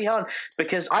 It's really hard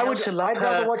because I'd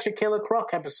rather watch a Killer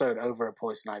Croc episode over a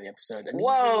Poison Ivy episode. And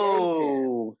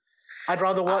whoa! I'd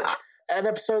rather watch an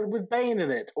episode with Bane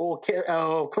in it or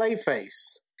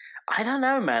Clayface. I don't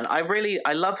know, man.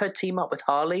 I love her team up with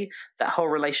Harley. That whole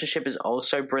relationship is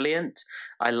also brilliant.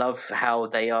 I love how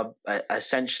they are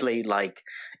essentially like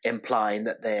implying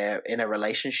that they're in a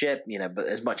relationship, but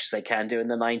as much as they can do in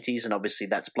the 90s, and obviously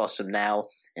that's blossomed now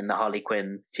in the Harley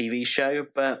Quinn TV show,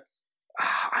 but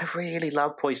I really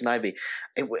love Poison Ivy.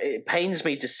 It pains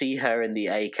me to see her in the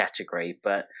A category,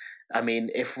 but I mean,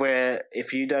 if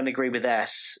you don't agree with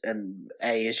S and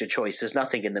A is your choice, there's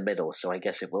nothing in the middle, so I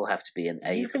guess it will have to be an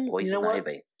A for Poison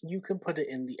Ivy. You can put it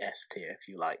in the S tier if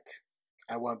you like.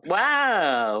 I won't be.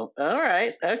 Wow!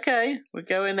 Alright, okay. We're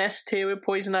going S tier with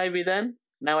Poison Ivy then.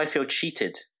 Now I feel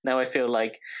cheated. Now I feel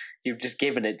like you've just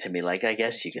given it to me. Like, I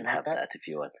guess you can have that if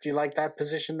you want. Do you like that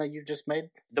position that you just made?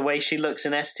 The way she looks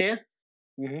in S tier?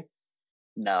 Mm-hmm.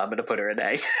 No, I'm going to put her in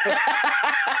A.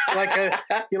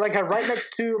 You like her right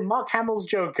next to Mark Hamill's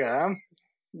Joker, huh?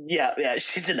 Yeah,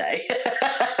 she's an A.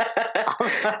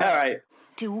 All right.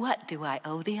 To what do I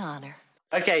owe the honor?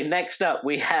 Okay, next up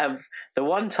we have the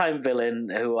one-time villain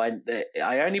who I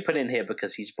only put in here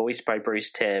because he's voiced by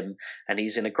Bruce Timm, and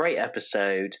he's in a great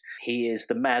episode. He is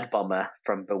the Mad Bomber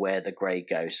from Beware the Grey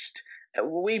Ghost.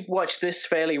 We've watched this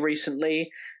fairly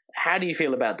recently. How do you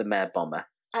feel about the Mad Bomber?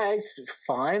 It's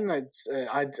fine.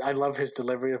 I love his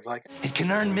delivery of like... It can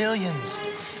earn millions.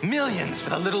 Millions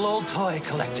for the little old toy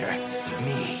collector.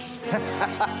 Me.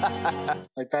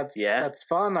 That's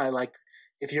fun. I like...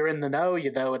 If you're in the know,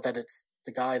 you know that it's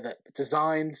the guy that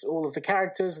designed all of the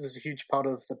characters. There's a huge part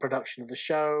of the production of the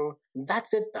show.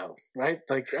 That's it, though, right?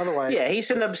 Like, otherwise... Yeah,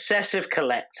 he's an obsessive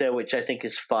collector, which I think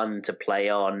is fun to play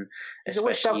on. He's a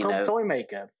Wish.com toy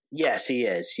maker. Yes, he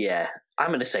is, yeah. I'm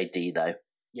going to say D, though.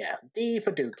 Yeah, D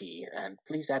for Dookie, and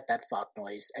please add that fart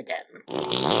noise again.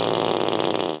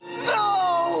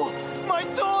 No! My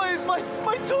toys! My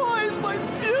toys! My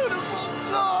beautiful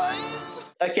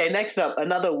toys! Okay, next up,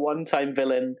 another one-time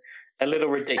villain, a little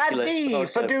ridiculous. Add D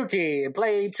for Dookie,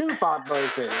 play 2 fart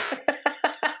noises.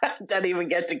 Don't even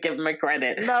get to give him a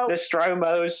credit. No.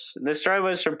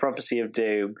 Nostromos from Prophecy of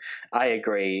Doom. I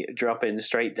agree. Dropping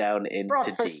straight down into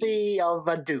Prophecy D. of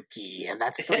a Dookie, and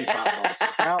that's 3 fart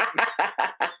noises now.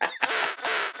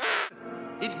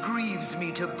 It grieves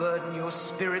me to burden your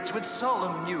spirits with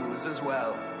solemn news as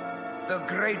well. The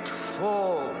great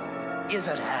fall is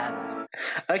at hand.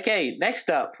 Okay, next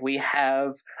up we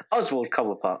have Oswald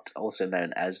Cobblepot, also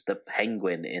known as the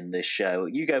Penguin in this show.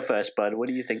 You go first, bud. What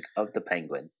do you think of the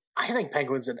Penguin? I think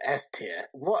Penguin's an S tier.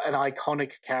 What an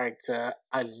iconic character.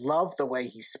 I love the way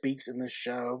he speaks in this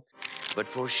show. But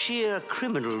for sheer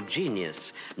criminal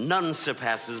genius, none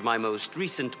surpasses my most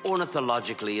recent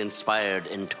ornithologically inspired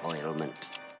entoilment.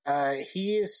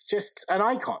 He is just an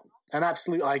icon, an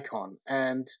absolute icon.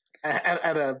 And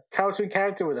a cartoon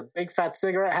character with a big fat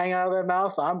cigarette hanging out of their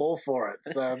mouth, I'm all for it.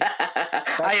 So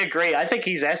I agree. I think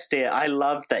he's S tier. I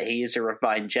love that he is a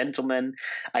refined gentleman.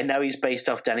 I know he's based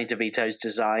off Danny DeVito's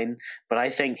design, but I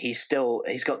think he's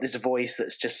got this voice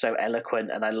that's just so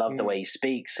eloquent, and I love the way he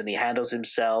speaks and he handles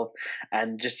himself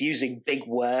and just using big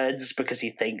words because he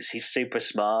thinks he's super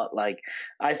smart. Like,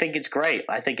 I think it's great.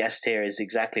 I think S tier is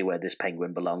exactly where this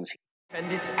Penguin belongs. And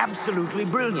it's absolutely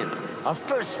brilliant. A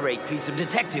first-rate piece of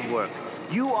detective work.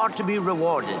 You are to be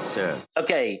rewarded, sir.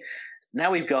 Okay,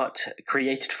 now we've got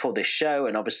created for this show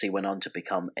and obviously went on to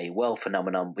become a world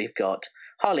phenomenon. We've got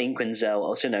Harleen Quinzel,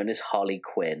 also known as Harley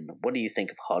Quinn. What do you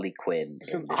think of Harley Quinn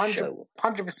in this show?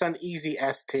 100% easy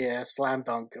S tier, slam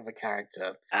dunk of a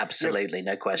character. Absolutely,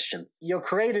 no question. You're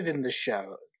created in the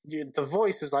show. The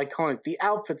voice is iconic. The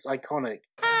outfit's iconic.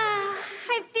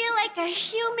 I feel like a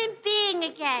human being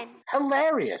again.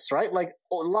 Hilarious, right? Like,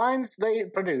 lines they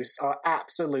produce are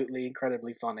absolutely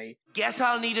incredibly funny. Guess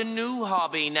I'll need a new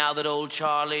hobby now that old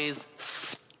Charlie's...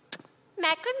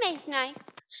 Macrame's nice.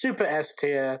 Super S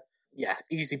tier. Yeah,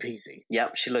 easy peasy.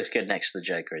 Yep, she looks good next to the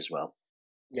Joker as well.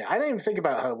 Yeah, I didn't even think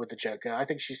about her with the Joker. I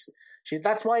think she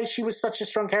that's why she was such a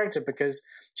strong character, because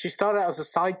she started out as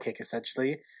a sidekick,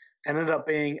 essentially, and ended up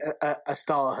being a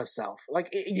star herself. Like,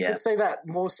 you could say that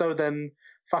more so than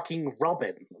fucking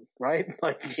Robin, right?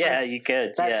 Like, yeah, you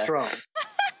could. That's strong.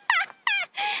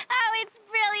 Oh, it's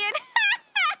brilliant.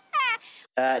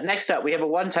 Next up, we have a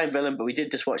one-time villain, but we did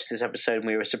just watch this episode and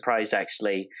we were surprised,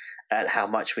 actually, at how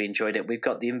much we enjoyed it. We've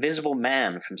got the Invisible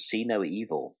Man from See No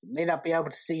Evil. May not be able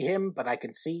to see him, but I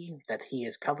can see that he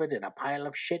is covered in a pile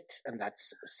of shit, and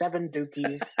that's 7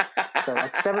 dookies. So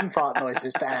that's 7 fart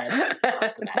noises to add.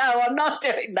 No, I'm not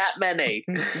doing that many.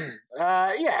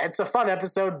 Yeah, it's a fun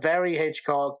episode, very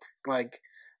Hitchcock, like...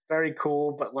 very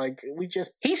cool, but like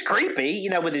he's creepy,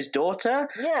 with his daughter.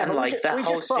 Yeah, and we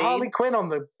just put Harley Quinn on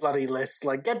the bloody list.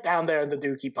 Like, get down there in the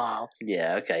dookie pile.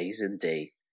 Yeah, okay, he's in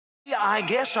D. Yeah, I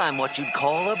guess I'm what you'd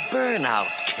call a burnout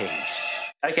case.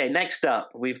 Okay, next up,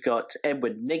 we've got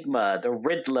Edward Nygma, the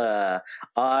Riddler.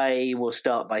 I will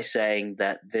start by saying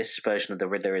that this version of the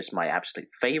Riddler is my absolute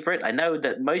favorite. I know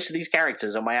that most of these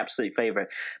characters are my absolute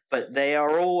favorite, but they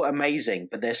are all amazing.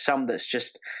 But there's some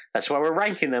that's why we're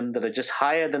ranking them, that are just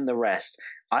higher than the rest.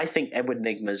 I think Edward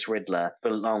Nygma's Riddler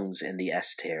belongs in the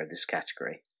S tier of this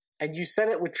category. And you said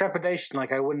it with trepidation,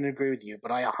 like I wouldn't agree with you,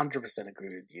 but I 100%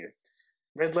 agree with you.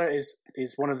 Riddler is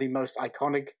one of the most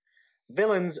iconic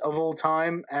villains of all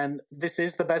time, and this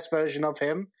is the best version of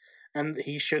him, and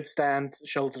he should stand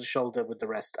shoulder to shoulder with the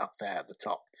rest up there at the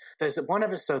top. There's one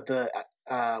episode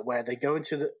where they go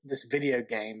into this video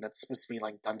game that's supposed to be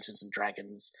like Dungeons and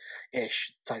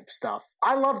Dragons-ish type stuff.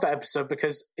 I love that episode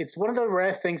because it's one of the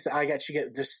rare things that I actually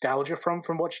get nostalgia from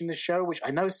watching this show, which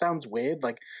I know sounds weird.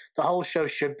 Like, the whole show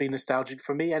should be nostalgic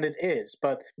for me, and it is,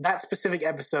 but that specific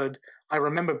episode, I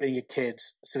remember being a kid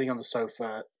sitting on the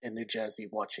sofa in New Jersey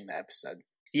watching that episode.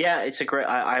 Yeah, it's a great...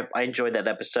 I enjoyed that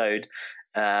episode.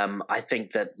 I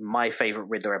think that my favorite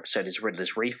Riddler episode is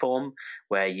Riddler's Reform,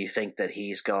 where you think that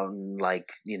he's gone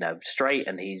straight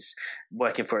and he's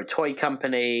working for a toy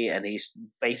company and he's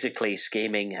basically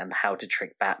scheming on how to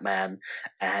trick Batman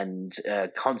and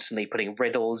constantly putting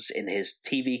riddles in his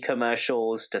TV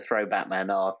commercials to throw Batman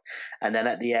off. And then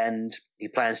at the end, he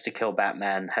plans to kill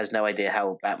Batman, has no idea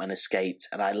how Batman escaped,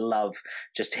 and I love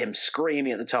just him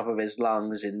screaming at the top of his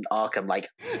lungs in Arkham like,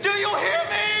 "Do you hear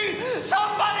me?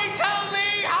 Somebody tell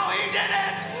me how he did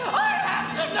it! I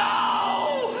have to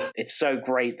know!" It's so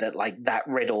great that that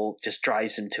riddle just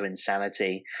drives him to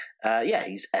insanity. Yeah,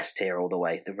 he's S tier all the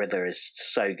way. The Riddler is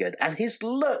so good, and his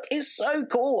look is so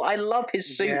cool. I love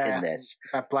his suit in this.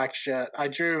 That black shirt.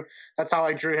 That's how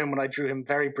I drew him when I drew him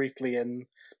very briefly in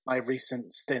my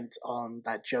recent stint on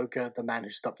that Joker, The Man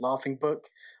Who Stopped Laughing book.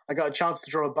 I got a chance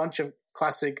to draw a bunch of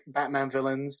classic Batman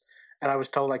villains, and I was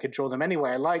told I could draw them any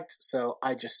way I liked, so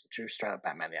I just drew straight up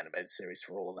Batman the Animated Series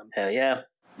for all of them. Hell yeah.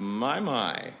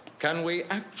 My. Can we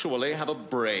actually have a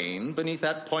brain beneath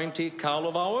that pointy cowl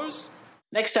of ours?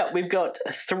 Next up, we've got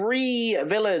 3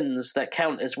 villains that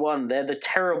count as one. They're the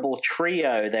Terrible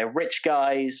Trio. They're rich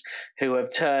guys who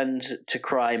have turned to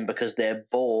crime because they're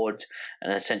bored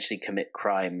and essentially commit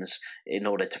crimes in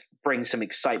order to bring some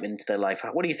excitement into their life.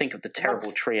 What do you think of the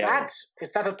Terrible Trio?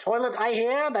 Is that a toilet I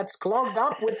hear that's clogged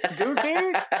up with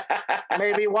dookie?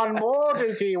 Maybe one more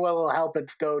dookie will help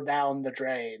it go down the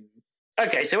drain.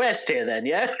 Okay, so S tier then,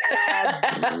 yeah?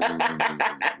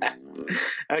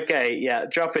 Okay, yeah,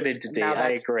 drop it into D. Now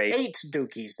I agree. 8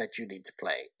 dookies that you need to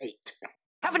play. 8.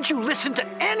 Haven't you listened to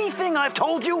anything I've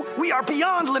told you? We are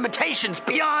beyond limitations,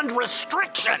 beyond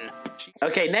restriction.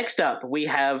 Okay, next up, we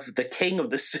have the King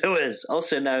of the Sewers,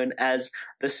 also known as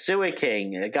the Sewer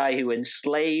King, a guy who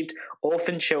enslaved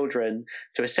orphan children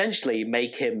to essentially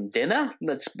make him dinner.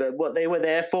 That's what they were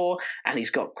there for. And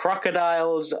he's got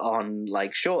crocodiles on,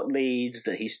 short leads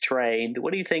that he's trained.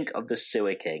 What do you think of the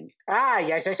Sewer King? Ah,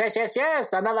 yes.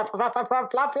 Another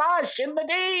flush in the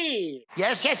D.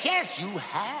 Yes, you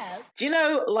have. Do you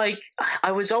know,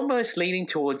 I was almost leaning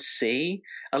towards C.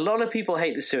 A lot of people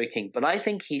hate the Sewer King, but I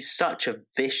think he's such a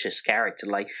vicious character.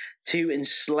 to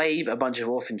enslave a bunch of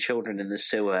orphan children in the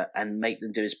sewer and make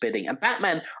them do his bidding. And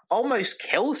Batman almost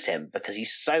kills him because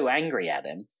he's so angry at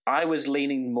him. I was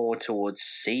leaning more towards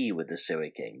C with the Sewer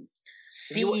King.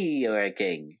 Sewer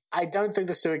King. I don't think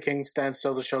the Sewer King stands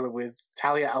shoulder to shoulder with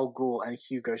Talia al Ghul and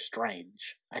Hugo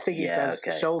Strange. I think he stands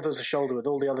shoulder to shoulder with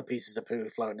all the other pieces of poo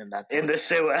floating in that. In the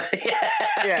sewer.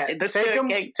 Yeah,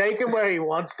 the take him where he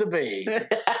wants to be.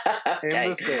 In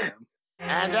the sewer.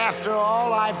 And after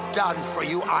all I've done for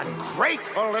you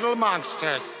ungrateful little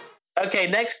monsters. Okay,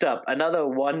 next up, another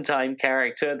one-time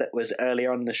character that was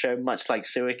earlier on in the show, much like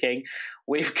Sewer King.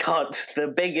 We've got the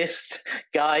biggest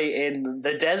guy in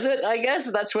the desert, I guess.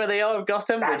 That's where they are of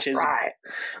Gotham, which is right.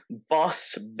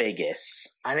 Boss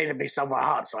Biggest. I need to be somewhere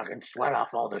hot so I can sweat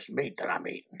off all this meat that I'm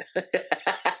eating.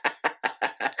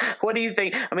 What do you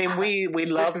think? I mean, we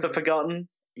love The Forgotten.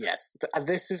 Yes,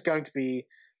 this is going to be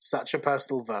such a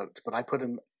personal vote, but I put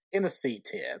him in a C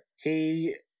tier.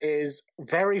 He is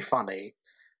very funny.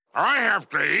 I have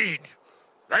to eat.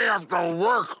 They have to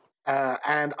work.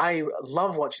 And I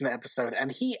love watching the episode,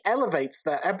 and he elevates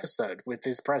that episode with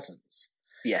his presence.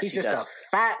 Yes, he's just a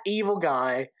fat, evil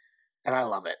guy, and I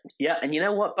love it. Yeah, and you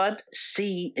know what, bud?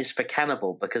 C is for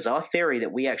cannibal, because our theory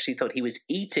that we actually thought he was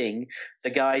eating the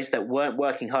guys that weren't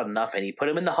working hard enough, and he put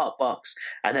them in the hot box,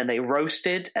 and then they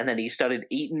roasted, and then he started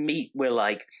eating meat. We're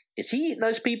like, is he eating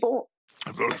those people?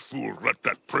 If those fools let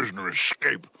that prisoner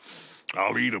escape,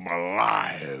 I'll eat him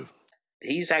alive.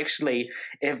 He's actually,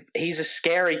 if he's a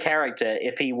scary character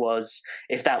if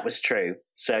that was true.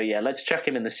 So yeah, let's chuck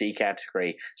him in the C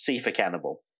category. C for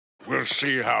cannibal. We'll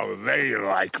see how they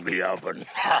like the oven.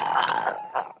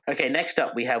 Okay, next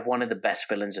up we have one of the best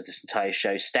villains of this entire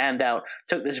show. Standout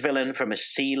took this villain from a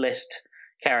C-list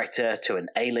character to an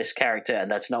A-list character, and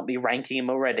that's not me ranking him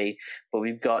already, but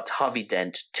we've got Harvey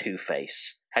Dent,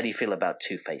 Two-Face. How do you feel about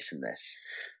Two-Face in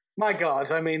this? My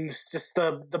God, I mean, it's just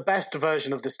the best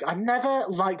version of this. I've never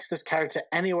liked this character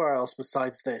anywhere else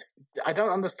besides this. I don't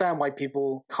understand why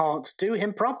people can't do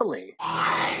him properly.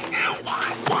 Why?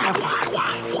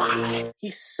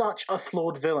 He's such a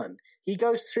flawed villain. He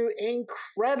goes through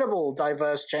incredible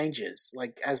diverse changes,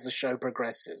 like, as the show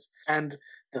progresses. And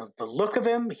the look of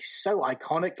him, he's so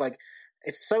iconic. Like,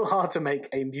 it's so hard to make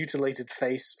a mutilated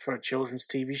face for a children's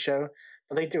TV show,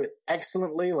 but they do it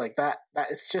excellently. Like that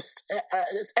it's just,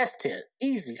 it's S tier.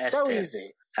 Easy, so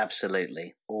easy.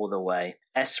 Absolutely. All the way.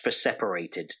 S for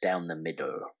separated down the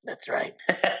middle. That's right.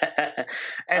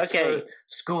 S for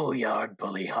schoolyard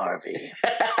bully Harvey.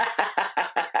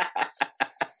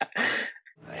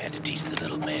 I had to teach the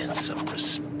little man some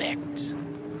respect.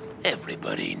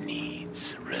 Everybody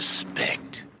needs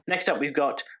respect. Next up, we've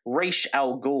got Ra's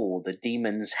al Ghul, the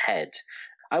demon's head.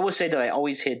 I will say that I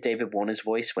always hear David Warner's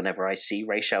voice whenever I see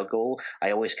Ra's al Ghul.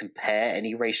 I always compare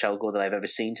any Ra's al Ghul that I've ever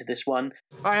seen to this one.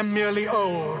 I am merely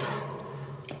old.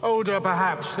 Older,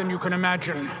 perhaps, than you can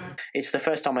imagine. It's the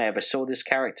first time I ever saw this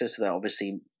character, so that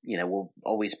obviously, will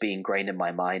always be ingrained in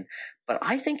my mind. But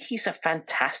I think he's a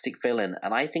fantastic villain,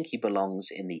 and I think he belongs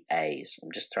in the A's.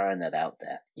 I'm just throwing that out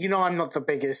there. I'm not the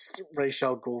biggest Ra's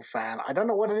al Ghul fan. I don't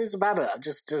know what it is about it.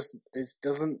 It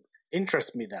doesn't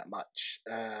interest me that much.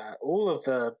 All of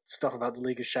the stuff about the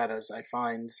League of Shadows I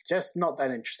find just not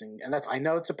that interesting. And I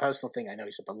know it's a personal thing. I know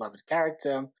he's a beloved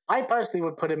character. I personally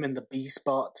would put him in the B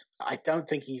spot. I don't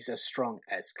think he's as strong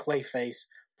as Clayface,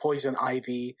 Poison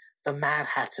Ivy, the Mad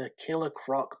Hatter, Killer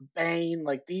Croc, Bane.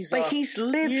 Like, these are he's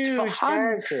lived huge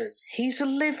characters. He's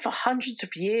lived for hundreds of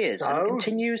years and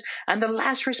continues. And the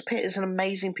Lazarus Pit is an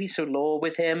amazing piece of lore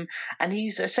with him. And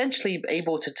he's essentially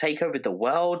able to take over the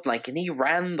world. Like, and he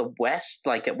ran the West.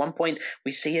 Like, at one point,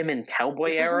 we see him in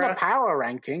Cowboy era. This isn't a power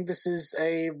ranking. This is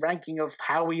a ranking of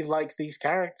how we like these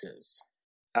characters.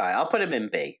 All right, I'll put him in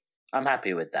B. I'm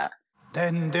happy with that.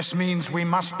 Then this means we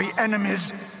must be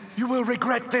enemies. You will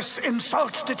regret this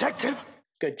insult, detective.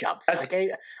 Good job. Okay.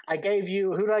 I gave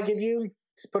you... Who did I give you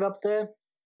to put up there?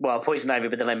 Well, Poison Ivy,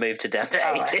 but then I moved it down to 8.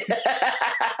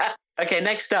 Right. Okay,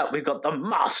 next up, we've got the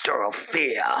Master of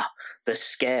Fear, the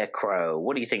Scarecrow.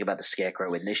 What do you think about the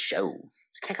Scarecrow in this show?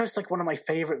 Scarecrow's like one of my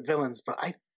favorite villains, but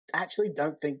I actually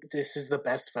don't think this is the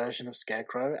best version of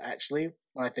Scarecrow, actually,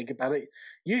 when I think about it.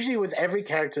 Usually with every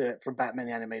character from Batman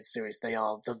the Animated Series, they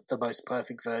are the most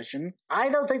perfect version. I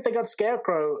don't think they got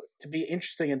Scarecrow to be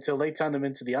interesting until they turned him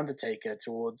into the Undertaker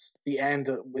towards the end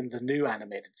in the new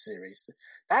animated series.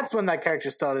 That's when that character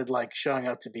started showing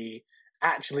up to be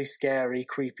actually scary,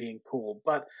 creepy, and cool.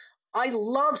 But I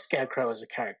love Scarecrow as a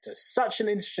character. Such an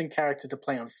interesting character to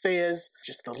play on fears,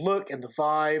 just the look and the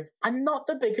vibe. I'm not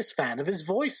the biggest fan of his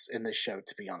voice in this show,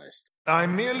 to be honest. I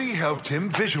merely helped him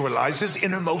visualize his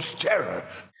innermost terror.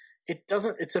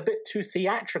 it's a bit too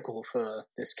theatrical for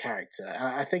this character, and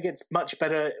I think it's much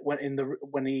better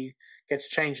when he gets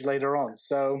changed later on.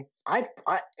 So I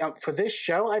for this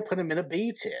show, I put him in a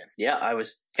B tier. Yeah, I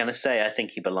was gonna say I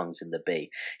think he belongs in the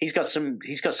B. He's got some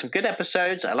good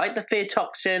episodes. I like the fear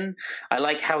toxin. I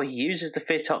like how he uses the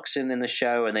fear toxin in the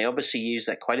show, and they obviously use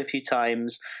that quite a few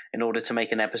times in order to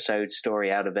make an episode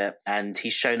story out of it. And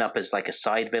he's shown up as like a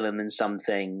side villain in some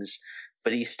things,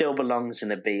 but he still belongs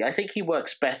in a B. I think he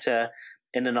works better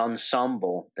in an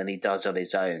ensemble than he does on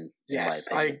his own. Yes,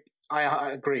 I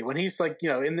agree. When he's like,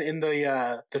 in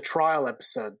the trial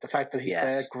episode, the fact that he's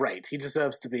there, great. He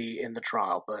deserves to be in the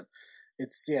trial, but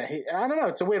it's I don't know.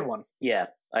 It's a weird one. Yeah,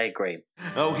 I agree.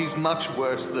 Oh, he's much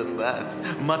worse than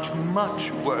that. Much,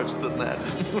 much worse than that.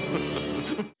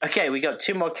 Okay, we got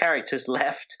 2 more characters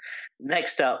left.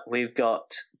 Next up, we've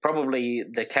got probably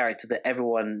the character that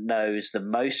everyone knows the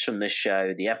most from this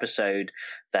show, the episode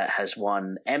that has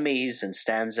won Emmys and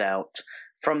stands out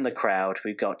from the crowd.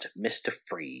 We've got Mr.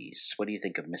 Freeze. What do you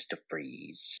think of Mr.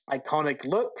 Freeze? Iconic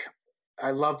look. I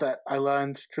love that I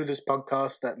learned through this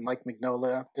podcast that Mike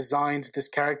Mignola designed this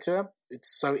character.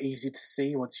 It's so easy to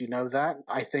see once you know that.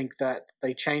 I think that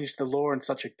they changed the lore in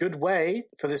such a good way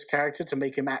for this character to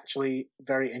make him actually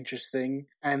very interesting.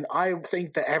 And I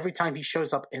think that every time he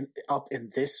shows up in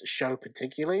this show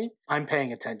particularly, I'm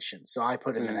paying attention. So I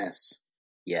put him in S.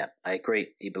 Yeah, I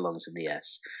agree. He belongs in the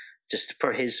S. Just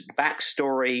for his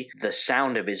backstory, the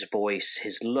sound of his voice,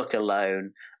 his look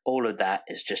alone, all of that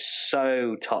is just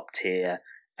so top tier.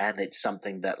 And it's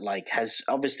something that has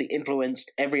obviously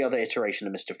influenced every other iteration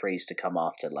of Mr. Freeze to come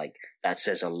after. That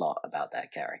says a lot about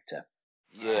that character.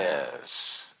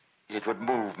 Yes, it would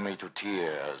move me to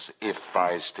tears if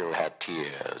I still had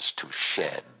tears to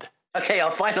shed. Okay,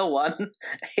 our final one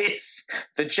is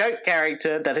the joke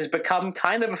character that has become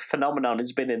kind of a phenomenon.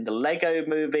 Has been in the Lego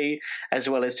movie, as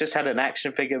well as just had an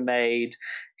action figure made.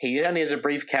 He only has a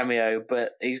brief cameo,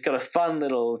 but he's got a fun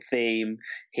little theme.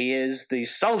 He is the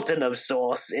Sultan of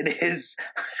Sauce. It is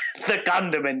the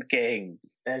Condiment King.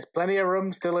 There's plenty of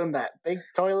room still in that big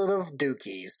toilet of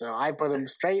Dookie, so I put him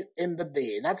straight in the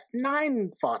D. That's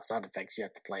 9 fart sound effects you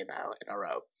have to play now in a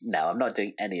row. No, I'm not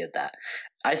doing any of that.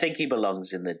 I think he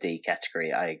belongs in the D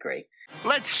category. I agree.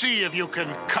 Let's see if you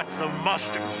can cut the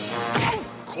mustard.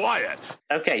 Quiet.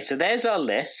 Okay, so there's our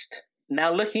list.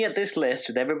 Now, looking at this list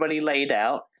with everybody laid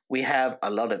out, we have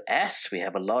a lot of S, we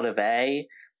have a lot of A,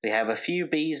 we have a few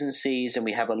B's and C's, and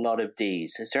we have a lot of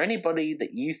D's. Is there anybody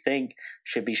that you think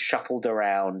should be shuffled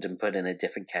around and put in a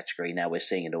different category now we're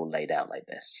seeing it all laid out like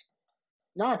this?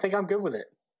 No, I think I'm good with it.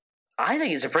 I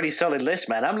think it's a pretty solid list,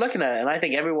 man. I'm looking at it, and I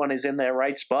think everyone is in their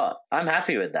right spot. I'm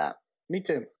happy with that. Me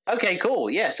too. Okay, cool.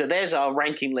 Yeah, so there's our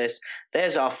ranking list.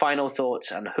 There's our final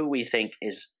thoughts on who we think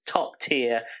is top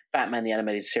tier Batman the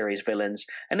Animated Series villains,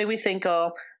 and who we think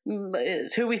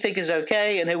is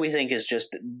okay, and who we think is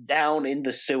just down in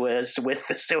the sewers with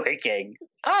the Sewer King.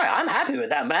 All right, I'm happy with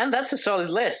that, man. That's a solid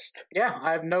list. Yeah,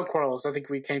 I have no quarrels. I think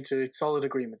we came to solid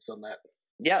agreements on that.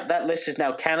 Yeah, that list is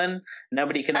now canon.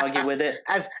 Nobody can argue with it.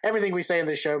 As everything we say in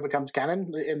this show becomes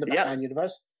canon in the Batman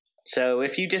universe. So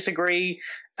if you disagree,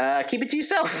 keep it to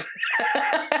yourself.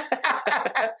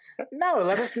 No,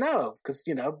 let us know, because,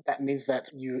 that means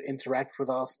that you interact with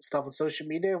our stuff on social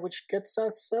media, which gets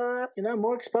us,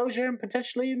 more exposure and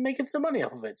potentially making some money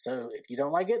off of it. So if you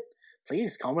don't like it,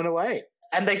 please comment away.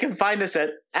 And they can find us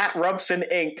at Robson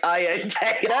Inc.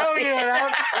 INK. No,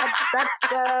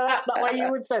 that's not where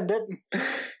you would send it.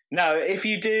 No, if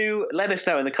you do, let us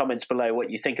know in the comments below what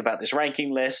you think about this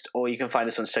ranking list, or you can find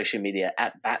us on social media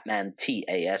at Batman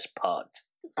TAS Pod.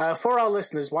 For our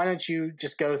listeners, why don't you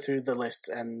just go through the list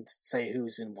and say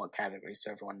who's in what category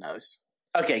so everyone knows?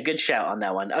 Okay, good shout on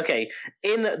that one. Okay,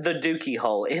 in the Dookie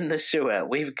hole, in the sewer,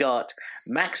 we've got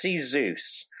Maxie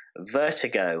Zeus,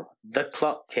 Vertigo, the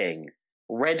Clock King,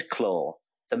 Red Claw,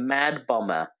 the Mad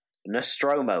Bomber,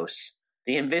 Nostromos,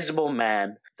 the Invisible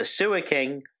Man, the Sewer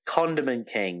King, Condiment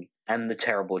King, and the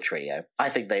Terrible Trio. I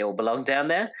think they all belong down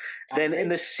there. Then in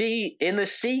the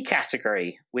C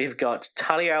category, we've got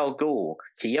Talia al Ghul,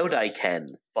 Kyodai Ken,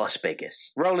 Boss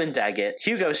Biggest, Roland Daggett,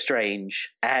 Hugo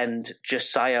Strange, and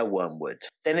Josiah Wormwood.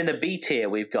 Then in the B tier,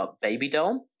 we've got Baby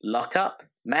Doll, Lockup,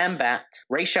 Man Bat,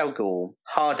 Ra's al Ghul,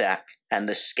 Hardak, and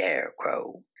the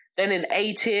Scarecrow. Then in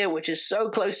A tier, which is so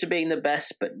close to being the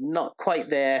best, but not quite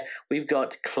there, we've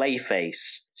got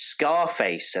Clayface,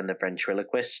 Scarface and the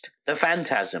Ventriloquist, the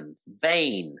Phantasm,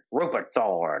 Bane, Rupert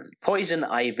Thorne, Poison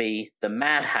Ivy, the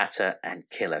Mad Hatter and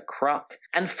Killer Croc.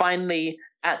 And finally,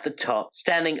 at the top,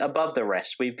 standing above the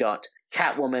rest, we've got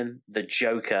Catwoman, the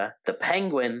Joker, the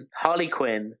Penguin, Harley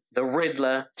Quinn, the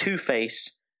Riddler,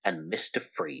 Two-Face, and Mr.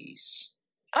 Freeze.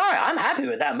 All right, I'm happy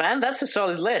with that, man. That's a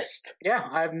solid list. Yeah,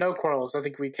 I have no quarrels. I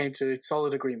think we came to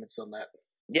solid agreements on that.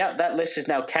 Yeah, that list is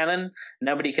now canon.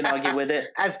 Nobody can argue with it.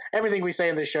 As everything we say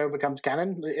in this show becomes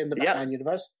canon in the Batman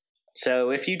universe. So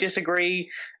if you disagree,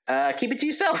 keep it to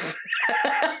yourself.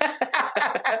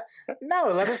 No,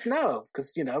 let us know,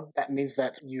 because, that means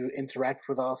that you interact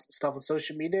with our stuff on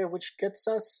social media, which gets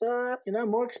us,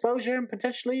 more exposure and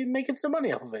potentially making some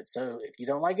money off of it. So if you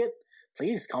don't like it,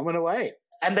 please comment away.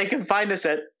 And they can find us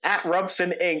at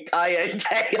Robson Inc.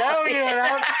 INK. No,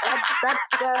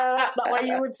 that's not where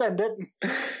you would send it.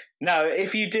 No,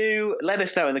 if you do, let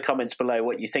us know in the comments below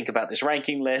what you think about this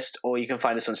ranking list, or you can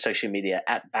find us on social media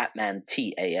at Batman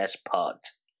TAS Pod.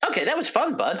 Okay, that was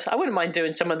fun, bud. I wouldn't mind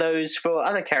doing some of those for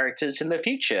other characters in the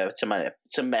future, some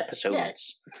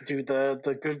episodes. Yeah, do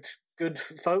the good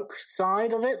folk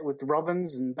side of it with the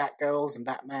Robins and Batgirls and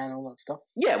Batman and all that stuff.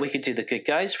 Yeah, we could do the good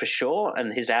guys for sure,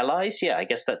 and his allies. Yeah, I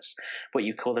guess that's what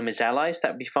you call them, his allies.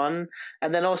 That'd be fun.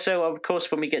 And then also, of course,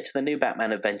 when we get to the new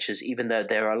Batman adventures, even though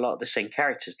there are a lot of the same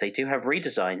characters, they do have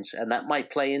redesigns, and that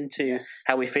might play into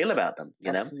how we feel about them.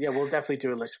 Yeah, we'll definitely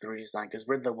do a list for the redesign, because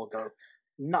Riddler will go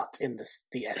not in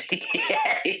the escape.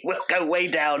 Yeah, he will go way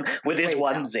down with his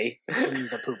onesie. In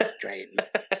the poop drain.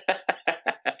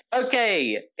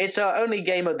 Okay, it's our only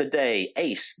game of the day,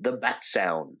 Ace the Bat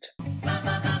Sound.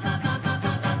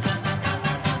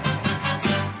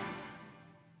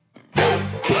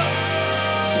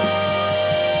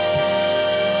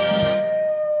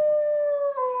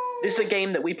 This is a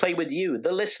game that we play with you,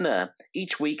 the listener.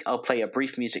 Each week I'll play a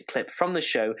brief music clip from the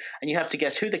show, and you have to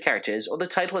guess who the character is or the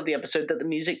title of the episode that the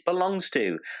music belongs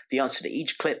to. The answer to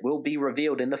each clip will be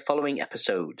revealed in the following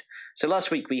episode. So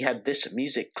last week we had this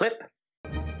music clip.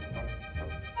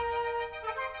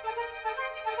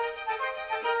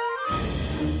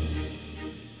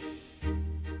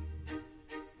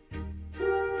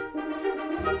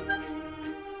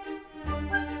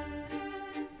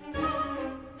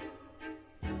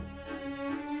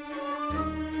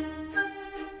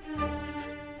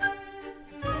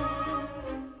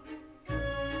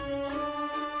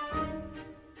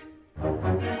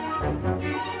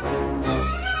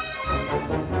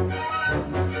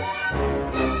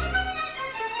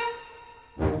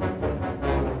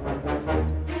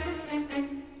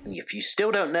 If you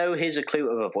still don't know, here's a clue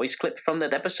of a voice clip from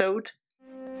that episode.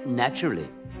 Naturally.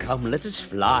 Come, let us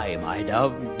fly, my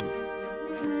dove.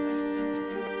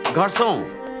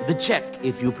 Garçon, the check,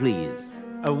 if you please.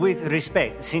 With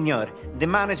respect, senor, the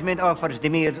management offers the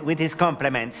meals with his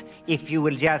compliments, if you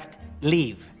will just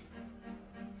leave.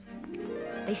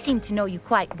 They seem to know you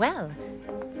quite well.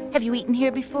 Have you eaten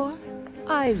here before?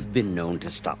 I've been known to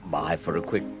stop by for a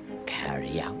quick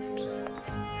carry-out.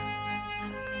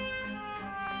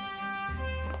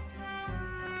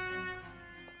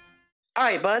 All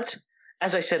right, bud.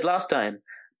 As I said last time,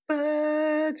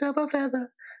 birds of a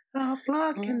feather are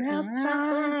flocking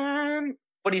outside.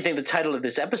 What do you think the title of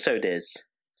this episode is?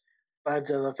 Birds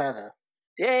of a feather.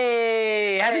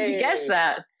 Yay! How did you guess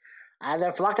that?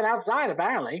 They're flocking outside,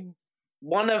 apparently.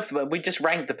 We just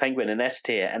ranked the Penguin in S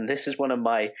tier, and this is one of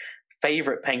my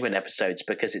favorite Penguin episodes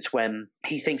because it's when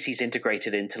he thinks he's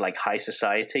integrated into like high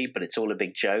society, but it's all a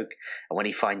big joke. And when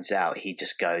he finds out, he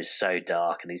just goes so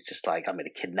dark, and he's just like, "I'm going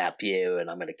to kidnap you, and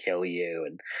I'm going to kill you."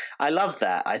 And I love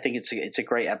that. I think it's a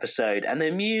great episode, and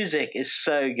the music is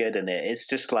so good in it. It's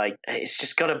just like it's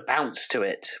just got a bounce to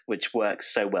it, which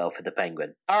works so well for the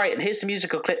Penguin. All right, and here's the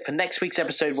musical clip for next week's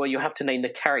episode, where you have to name the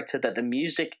character that the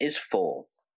music is for.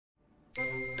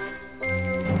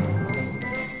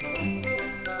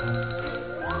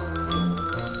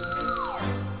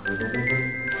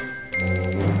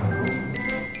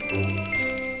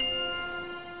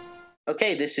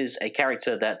 Okay, this is a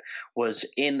character that was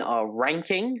in our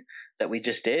ranking that we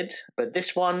just did, but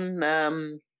this one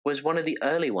was one of the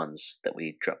early ones that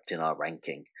we dropped in our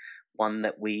ranking, one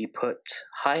that we put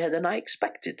higher than I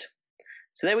expected.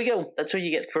 So there we go. That's all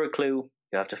you get for a clue.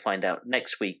 You'll have to find out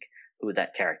next week who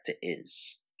that character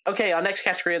is. Okay, our next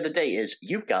category of the day is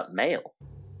You've Got Mail.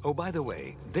 Oh, by the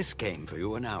way, this came for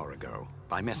you an hour ago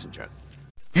by messenger.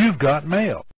 You've got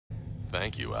mail.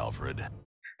 Thank you, Alfred.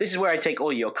 This is where I take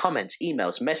all your comments,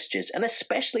 emails, messages, and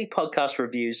especially podcast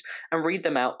reviews and read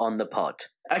them out on the pod.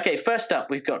 Okay, first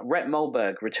up, we've got Rhett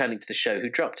Molberg returning to the show, who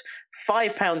dropped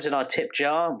 £5 in our tip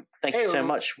jar. Thank you so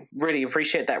much. Really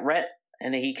appreciate that, Rhett.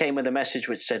 And he came with a message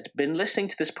which said, "Been listening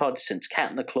to this pod since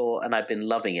Cat in the Claw, and I've been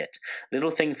loving it.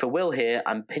 Little thing for Will here,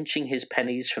 I'm pinching his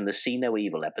pennies from the See No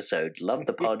Evil episode. Love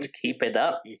the pod, keep it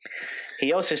up."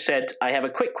 He also said, "I have a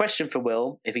quick question for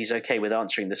Will, if he's okay with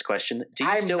answering this question. Do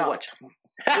you still watch...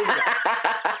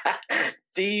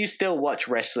 Do you still watch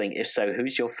wrestling? If so,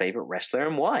 who's your favorite wrestler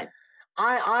and why?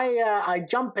 I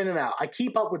jump in and out. I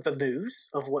keep up with the news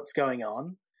of what's going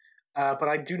on, but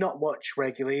I do not watch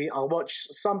regularly. I'll watch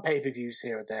some pay-per-views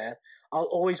here or there. I'll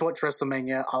always watch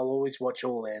WrestleMania. I'll always watch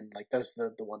All In. Like, those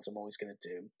are the ones I'm always going to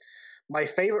do. My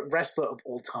favorite wrestler of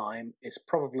all time is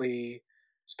probably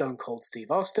Stone Cold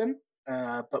Steve Austin.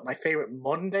 But my favorite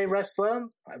modern-day wrestler,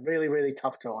 really, really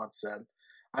tough to answer.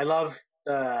 I love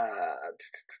the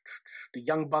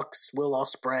Young Bucks, Will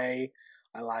Ospreay.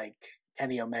 I like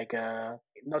Kenny Omega.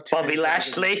 Not too Bobby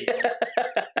Lashley.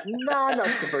 No, I'm not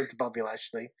super into Bobby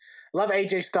Lashley. Love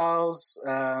AJ Styles.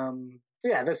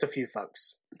 Yeah, there's a few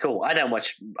folks. Cool. I don't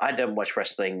watch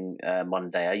wrestling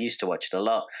Monday. I used to watch it a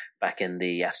lot back in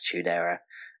the Attitude Era.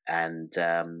 And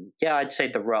I'd say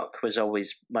The Rock was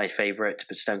always my favorite,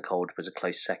 but Stone Cold was a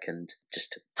close second.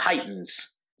 Just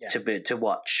titans to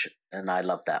watch, and I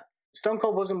love that. Stone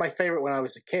Cold wasn't my favorite when I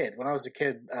was a kid. When I was a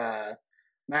kid,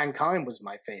 Mankind was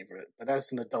my favorite, but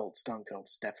as an adult, Stone Cold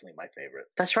is definitely my favorite.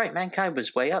 That's right, Mankind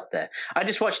was way up there. I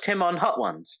just watched him on Hot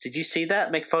Ones. Did you see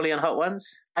that? Mick Foley on Hot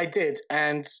Ones? I did,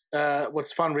 and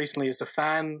what's fun recently is a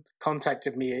fan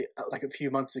contacted me like a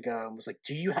few months ago and was like,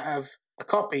 do you have a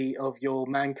copy of your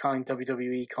Mankind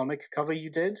WWE comic cover you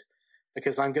did?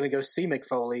 Because I'm going to go see Mick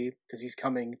Foley because he's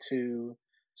coming to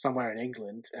somewhere in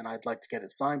England, and I'd like to get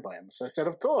it signed by him. So I said,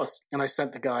 of course. And I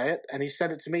sent the guy it, and he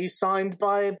sent it to me signed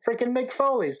by freaking Mick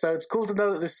Foley. So it's cool to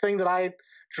know that this thing that I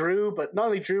drew, but not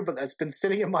only drew, but that's been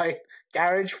sitting in my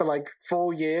garage for like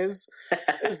 4 years,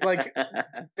 is like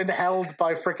been held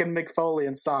by freaking Mick Foley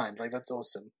and signed. Like, that's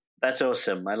awesome. That's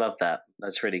awesome. I love that.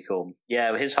 That's really cool.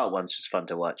 Yeah, his Hot Ones was fun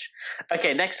to watch.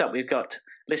 Okay, next up we've got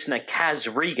listener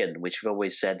Kaz Regan, which we've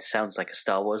always said sounds like a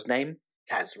Star Wars name.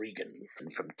 Kaz Regan.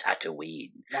 From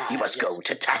Tatooine. You must go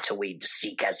to Tatooine to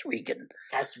see Kaz Regan.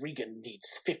 Kaz Regan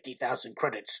needs 50,000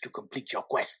 credits to complete your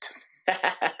quest.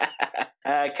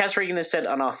 Kaz Regan has said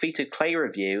on our Feet of Clay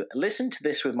review, listened to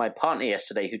this with my partner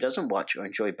yesterday who doesn't watch or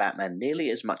enjoy Batman nearly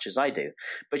as much as I do,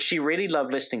 but she really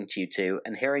loved listening to you two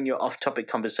and hearing your off-topic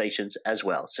conversations as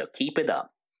well, so keep it up.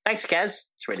 Thanks,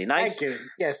 Kaz. It's really nice. Thank you.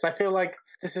 Yes, I feel like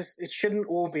it shouldn't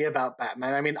all be about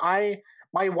Batman. I mean, my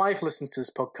wife listens to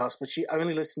this podcast, but she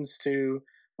only listens to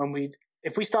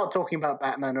if we start talking about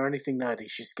Batman or anything nerdy,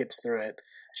 she skips through it.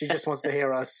 She just wants to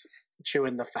hear us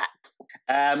chewing the fat.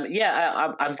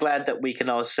 I'm glad that we can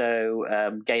also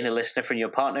gain a listener from your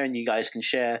partner and you guys can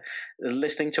share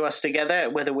listening to us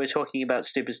together, whether we're talking about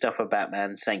stupid stuff or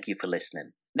Batman. Thank you for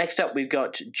listening. Next up, we've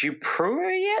got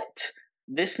Jupruyet.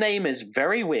 This name is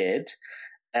very weird.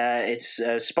 It's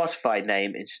a Spotify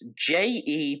name. It's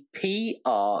Jepruiett.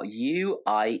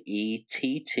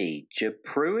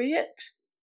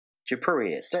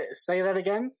 Jupruyet. Say that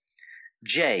again.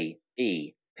 Jepruiett.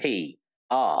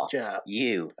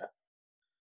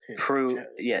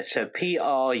 So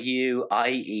Pruiett.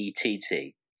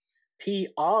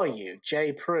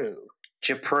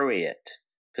 Jupruyet.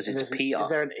 Because it's PR. Is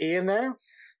there an E in there?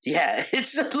 Yeah,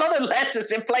 it's a lot of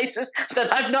letters in places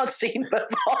that I've not seen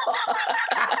before.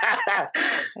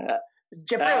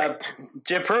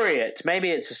 Jupruyet. Maybe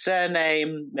it's a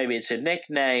surname, maybe it's a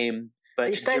nickname. But are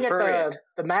you staying at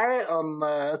the Marriott on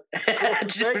 4th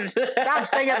and 6th? No, I'm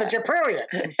staying at the Jupruyet.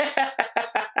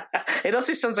 It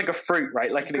also sounds like a fruit,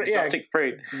 right? Like an exotic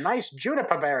fruit. Nice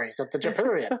juniper berries at the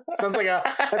Jupruyet. That sounds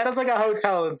like a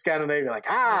hotel in Scandinavia. Like,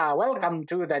 welcome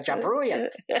to the Jupruyet.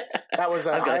 That was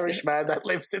an Irish man that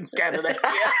lives in Scandinavia.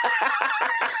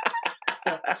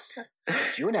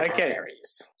 Juniper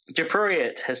berries.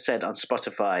 Jupruyet has said on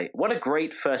Spotify, what a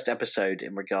great first episode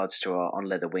in regards to our On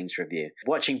Leather Wings review.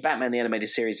 Watching Batman the Animated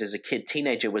Series as a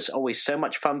teenager was always so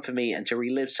much fun for me, and to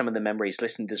relive some of the memories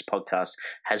listening to this podcast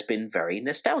has been very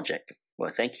nostalgic. Well,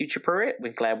 thank you, Jupruyet.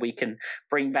 We're glad we can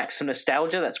bring back some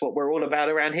nostalgia. That's what we're all about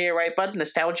around here, right, bud?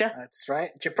 Nostalgia? That's right.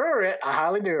 Jupruyet, a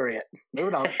hallelujah.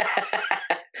 Moving on.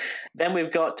 Then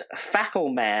we've got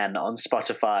Fackelman on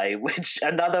Spotify, which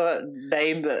another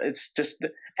name that it's just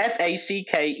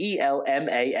Fackelmann.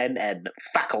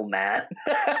 Fackelman.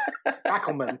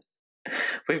 Fackelman.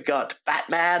 We've got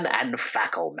Batman and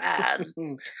Fackelman.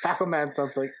 Fackelman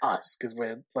sounds like us because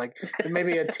we're like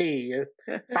maybe a T.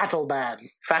 Fattelman.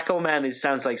 Fackelman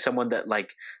sounds like someone that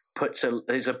like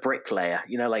is a bricklayer.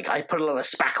 You know, like I put a lot of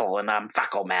spackle and I'm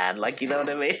Fackelman. Like, you know what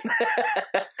I mean?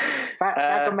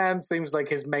 Fackelman seems like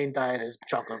his main diet is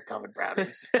chocolate covered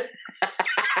brownies.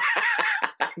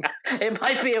 It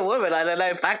might be a woman. I don't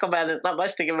know. Fackelman is not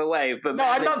much to give away. But no,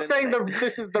 I'm not saying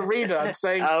this is the reader. I'm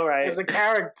saying as a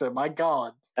character. My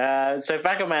God. So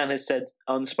Vagabond has said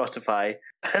on Spotify,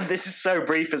 and this is so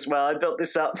brief as well. I built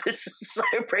this up. This is so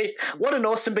brief. What an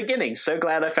awesome beginning. So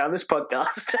glad I found this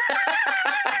podcast.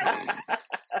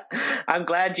 I'm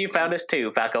glad you found us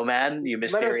too, Fackelman, you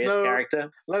mysterious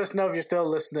character. Let us know if you're still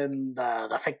listening,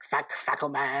 the fake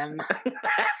Fackelman.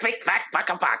 Fake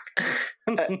Fackelfuck.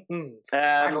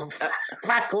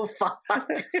 Fackelfuck.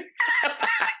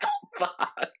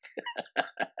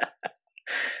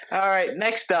 All right,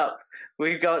 next up,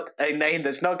 we've got a name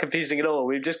that's not confusing at all.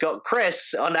 We've just got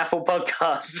Chris on Apple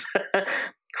Podcasts.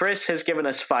 Chris has given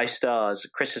us 5 stars.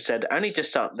 Chris has said, only just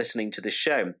start listening to this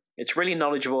show. It's really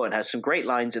knowledgeable and has some great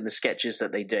lines in the sketches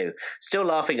that they do. Still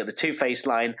laughing at the Two-Face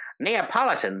line,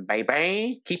 Neapolitan,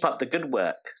 baby. Keep up the good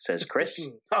work, says Chris.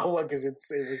 Oh, well, because it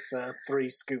was 3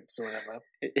 scoops or whatever.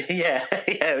 Yeah,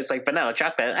 it was like vanilla,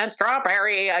 chocolate, and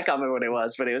strawberry. I can't remember what it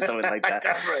was, but it was something like that.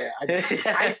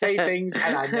 I say things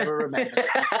and I never remember.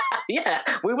 Yeah,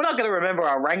 we were not going to remember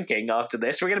our ranking after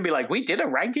this. We're going to be like, we did a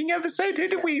ranking episode? Who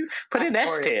did we put in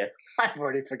S tier? I've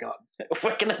already forgotten.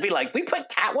 We're going to be like, we put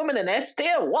Catwoman in S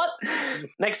tier? What?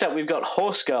 Next up, we've got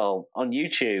Horse Girl on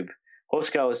YouTube. Horse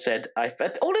Girl has said,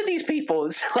 all of these people,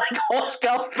 it's like Horse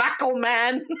Girl,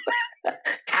 Fackelman,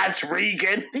 Kaz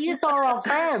Regan. These are our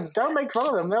fans. Don't make fun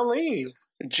of them. They'll leave.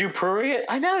 Jupuriat.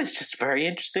 I know, it's just very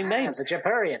interesting names. The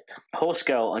Jupuriat. Horse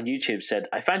Girl on YouTube said,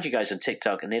 I found you guys on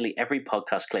TikTok and nearly every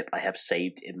podcast clip I have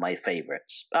saved in my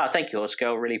favorites. Thank you, Horse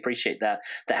Girl. Really appreciate that.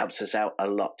 That helps us out a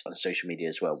lot on social media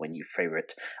as well when you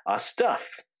favorite our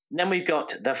stuff. And then we've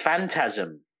got The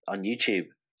Phantasm on YouTube.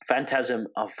 Phantasm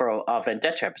for our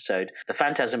Vendetta episode. The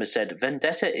Phantasm has said,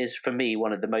 Vendetta is for me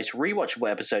one of the most rewatchable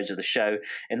episodes of the show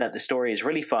in that the story is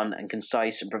really fun and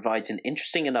concise and provides an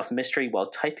interesting enough mystery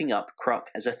while typing up Croc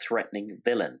as a threatening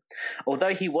villain.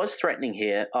 Although he was threatening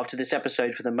here, after this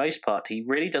episode for the most part, he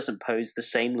really doesn't pose the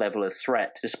same level of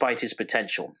threat despite his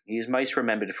potential. He is most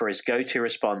remembered for his go-to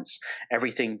response,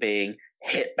 everything being,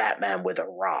 hit Batman with a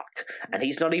rock. And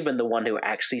he's not even the one who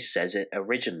actually says it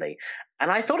originally.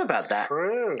 And I thought about that.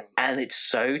 True. And it's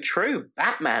so true.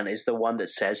 Batman is the one that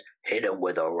says, hit him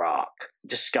with a rock,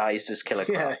 disguised as Killer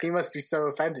Croc. Yeah, he must be so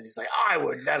offended. He's like, I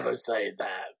would never say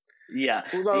that. Yeah.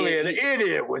 Well, only an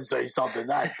idiot would say something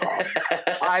that dumb.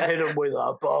 I'd hit him with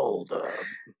a boulder.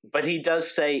 But he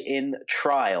does say in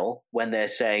trial, when they're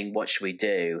saying, what should we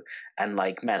do? And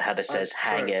like Mad Hatter says,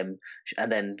 hang him. And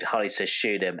then Harley says,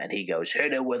 shoot him. And he goes,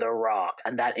 hit him with a rock.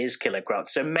 And that is Killer Croc.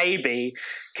 So maybe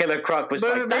Killer Croc was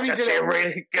that's actually a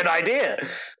really good idea.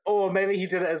 Or maybe he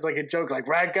did it as like a joke, like,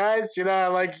 right, guys?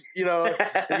 Everyone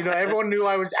knew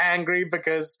I was angry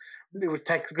because it was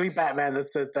technically Batman that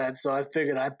said that. So I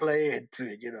figured I'd play it, a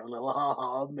little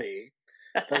ha-ha me.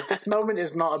 Like, this moment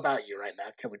is not about you right now,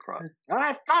 Killer Croc. All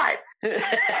right, fine.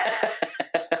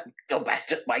 Go back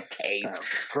to my cave.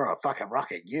 Throw a fucking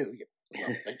rock at you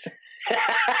little bitch.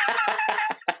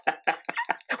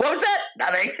 What was that?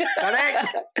 Nothing.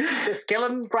 Just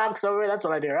killing Crocs over here. That's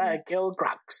what I do. I kill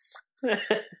Crocs.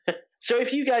 So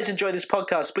if you guys enjoy this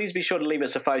podcast, please be sure to leave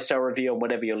us a 5-star review on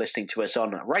whatever you're listening to us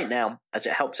on right now, as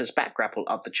it helps us back grapple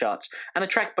up the charts and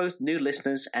attract both new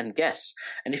listeners and guests.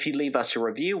 And if you leave us a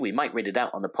review, we might read it out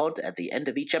on the pod at the end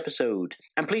of each episode.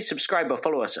 And please subscribe or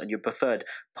follow us on your preferred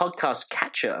podcast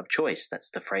catcher of choice. That's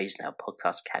the phrase now,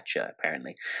 podcast catcher,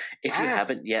 apparently. If you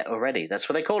haven't yet already, that's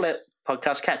what they call it,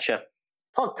 podcast catcher.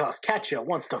 Podcast catcher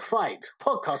wants to fight.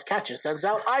 Podcast catcher sends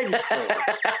out Ivysaur.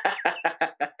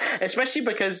 Especially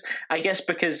because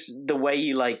the way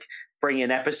you like bring in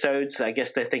episodes, I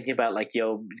guess they're thinking about like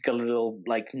you've got a little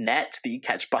like net that you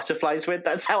catch butterflies with.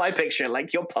 That's how I picture it.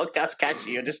 Like your podcast catcher,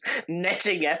 you're just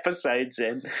netting episodes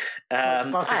in.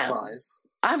 Butterflies.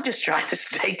 I'm just trying to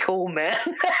stay cool, man.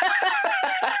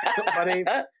 Buddy,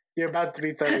 you're about to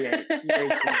be 38.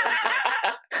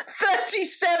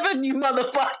 37, you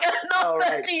motherfucker! Not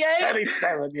 38!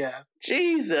 37, yeah.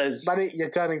 Jesus. Buddy, you're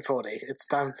turning 40. It's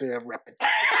time to rep it.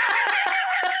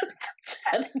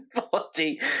 Turning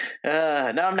 40.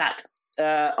 No, I'm not.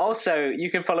 Also,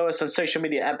 you can follow us on social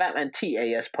media at Batman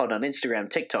TAS Pod on Instagram,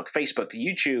 TikTok, Facebook,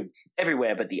 YouTube,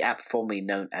 everywhere but the app formerly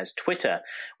known as Twitter,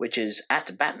 which is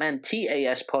at Batman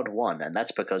TAS Pod 1. And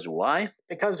that's because why?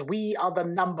 Because we are the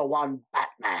 #1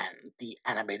 Batman, the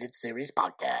animated series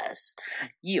podcast.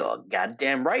 You're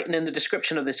goddamn right. And in the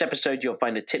description of this episode, you'll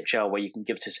find a tip jar where you can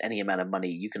give us any amount of money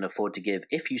you can afford to give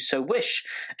if you so wish.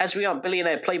 As we aren't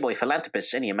billionaire playboy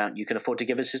philanthropists, any amount you can afford to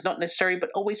give us is not necessary,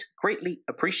 but always greatly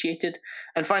appreciated.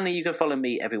 And finally, you can follow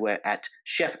me everywhere at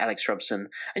Chef Alex Robson.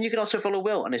 And you can also follow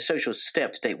Will on his socials to stay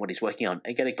up to date what he's working on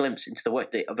and get a glimpse into the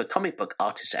workday of a comic book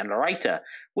artist and writer.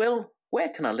 Will, where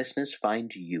can our listeners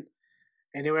find you?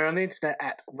 anywhere on the internet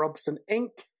at Robson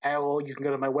Inc. Or you can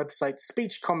go to my website,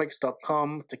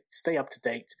 speechcomics.com, to stay up to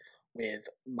date with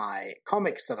my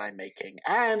comics that I'm making.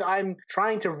 And I'm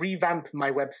trying to revamp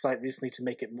my website recently to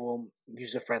make it more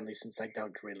user-friendly, since I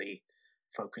don't really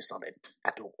focus on it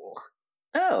at all.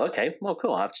 Oh, okay. Well,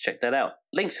 cool. I'll have to check that out.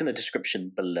 Links in the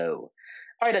description below.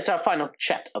 All right, that's our final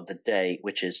chat of the day,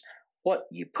 which is, what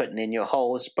you putting in your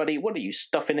holes, buddy? What are you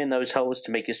stuffing in those holes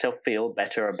to make yourself feel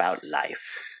better about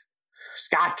life?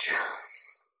 Scotch.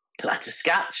 Lots of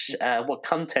scotch. What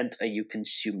content are you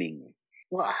consuming?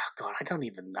 Well, God, I don't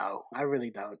even know. I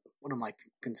really don't. What am I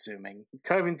consuming?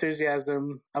 Curb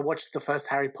Enthusiasm. I watched the first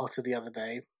Harry Potter the other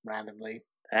day, randomly.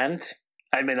 And?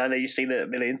 I mean, I know you've seen it a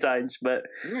million times, but...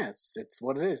 Yeah, it's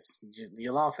what it is.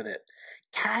 You laugh at it.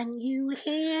 Can you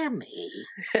hear me?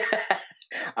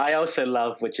 I also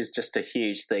love, which is just a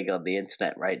huge thing on the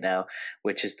internet right now,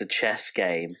 which is the chess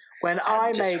game. When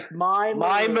I make my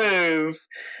move,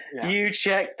 yeah. You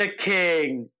check the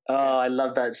king. Oh, I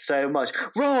love that so much.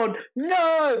 Ron,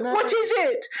 no! What is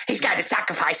it? He's going to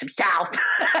sacrifice himself.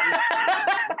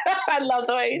 I love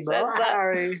the way he says not that.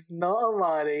 Harry, not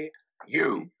Hermione.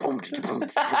 You.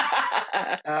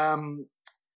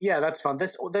 Yeah, that's fun.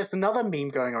 There's another meme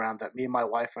going around that me and my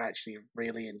wife are actually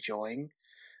really enjoying,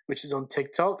 which is on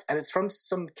TikTok, and it's from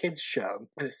some kids' show,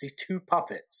 and it's these two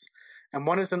puppets, and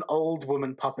one is an old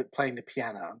woman puppet playing the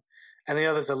piano, and the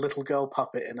other's a little girl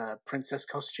puppet in a princess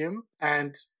costume.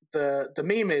 And the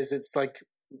meme is, it's like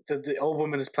the old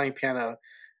woman is playing piano,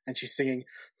 and she's singing,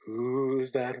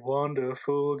 "Who's that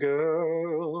wonderful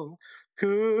girl?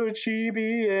 Could she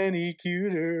be any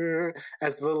cuter?"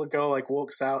 As the little girl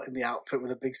walks out in the outfit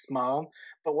with a big smile.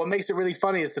 But what makes it really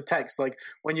funny is the text,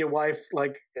 when your wife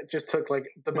just took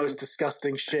the most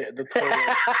disgusting shit at the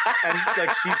toilet,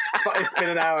 and it's been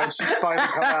an hour and she's finally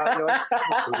come out. And you're like,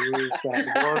 "Who's that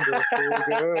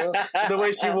wonderful girl?" And the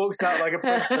way she walks out like a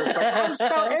princess, I'm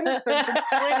so innocent and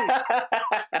sweet.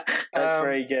 That's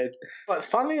very good. But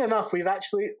funnily enough, we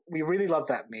really love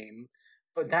that meme.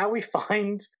 But now we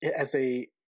find it as a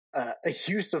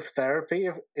use of therapy.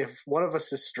 If one of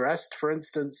us is stressed, for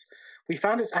instance, we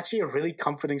found it's actually a really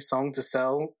comforting song to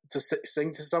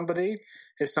sing to somebody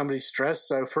if somebody's stressed.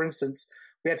 So, for instance,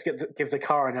 we had to give the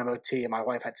car an MOT, and my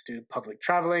wife had to do public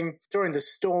traveling during the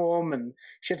storm, and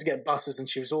she had to get buses, and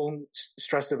she was all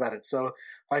stressed about it. So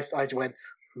I went,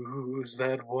 "Who's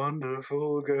that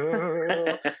wonderful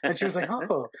girl?" And she was like,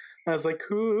 "Oh." And I was like,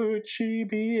 "Could she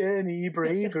be any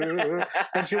braver?"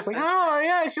 And she was like, "Oh,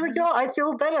 yeah." She's like, "Oh, I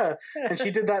feel better." And she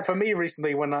did that for me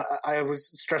recently when I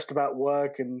was stressed about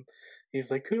work, and he was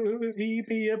like, "Could he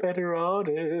be a better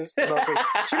artist?" And I was like,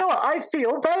 "Do you know what? I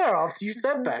feel better after you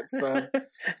said that." So,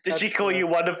 did she call you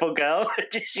wonderful girl?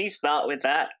 Did she start with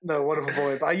that? No, wonderful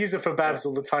boy. But I use it for Babs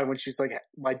all the time when she's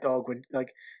my dog, when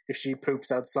if she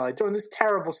poops outside during this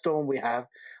terrible storm we have.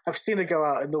 I've seen her go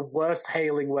out in the worst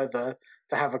hailing weather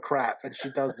to have a crap, and she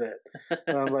does it.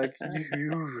 And I'm like,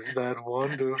 "Use that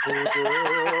wonderful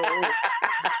girl.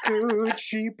 Could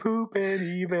she poop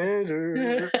any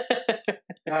better?"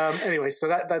 Anyway, so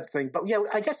that's the thing. But yeah,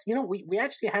 I guess, we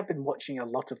actually have been watching a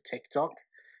lot of TikTok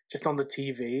just on the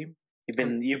TV.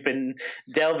 You've been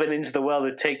delving into the world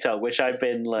of TikTok, which I've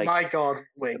been my God,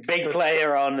 big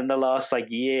player on in the last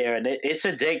year, and it's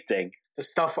addicting. The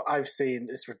stuff I've seen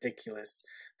is ridiculous.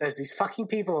 There's these fucking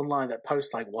people online that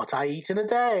post what I eat in a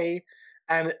day.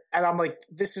 And I'm like,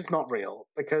 this is not real,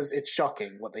 because it's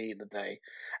shocking what they eat in a day.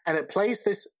 And it plays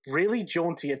this really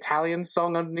jaunty Italian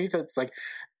song underneath it. It's like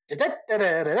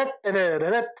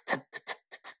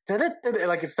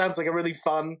it sounds like a really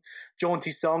fun,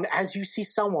 jaunty song as you see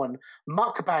someone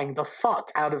mukbang the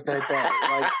fuck out of their day.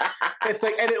 It's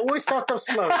and it always starts off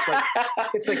slow.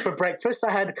 It's like for breakfast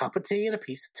I had a cup of tea and a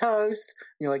piece of toast.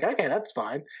 And you're like, okay, that's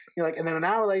fine. You're like, and then an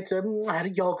hour later I had a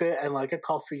yogurt and a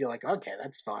coffee. You're like, okay,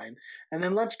 that's fine. And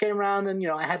then lunch came around, and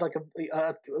I had a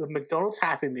McDonald's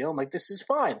Happy Meal. I'm like, this is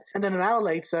fine. And then an hour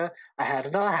later I had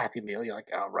another Happy Meal. You're like,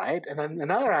 all right. And then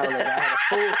another hour later I had a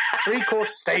full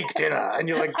 3-course steak dinner. And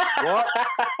you're like, what?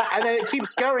 And then it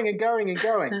keeps going and going and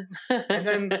going. And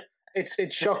then it's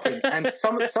shocking. And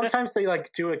sometimes they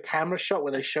do a camera shot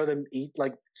where they show them eat,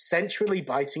 sensually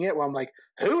biting it, where I'm like,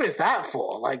 who is that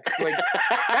for?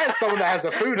 That's someone that has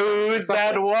a food. Who's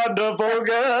that wonderful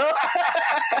girl?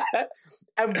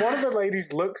 And one of the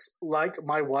ladies looks like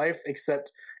my wife,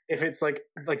 except if it's the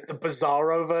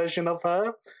Bizarro version of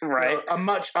her. Right. A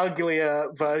much uglier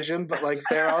version, but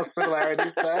there are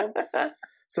similarities there.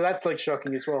 So that's like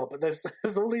shocking as well. But there's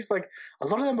all these like a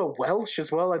lot of them are Welsh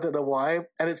as well. I don't know why,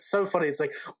 and it's so funny. It's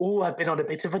like, oh, I've been on a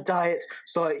bit of a diet,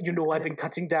 so I've been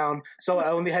cutting down. So I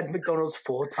only had McDonald's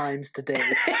 4 times today.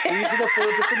 These are the 4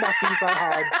 different Mackies I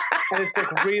had, and it's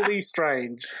like really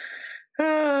strange.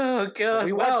 Oh god,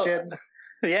 we watch it.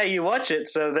 Yeah, you watch it,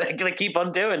 so they're gonna keep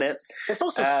on doing it. There's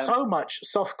also so much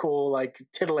softcore, like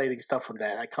titillating stuff on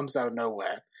there that comes out of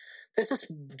nowhere. There's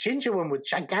this ginger one with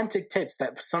gigantic tits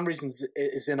that for some reason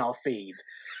is in our feed.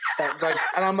 That, like,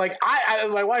 and I'm like,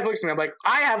 my wife looks at me. I'm like,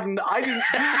 I didn't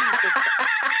use TikTok.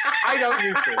 I don't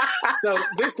use this. So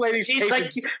this lady's She's catered.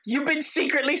 like, you've been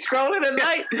secretly scrolling at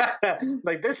night.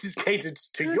 Like, this is catered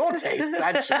to your tastes,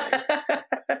 actually.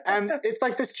 And it's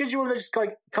like this ginger woman that just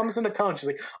like comes in a car and she's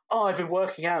like, oh, I've been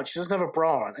working out. She doesn't have a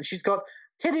bra on, and she's got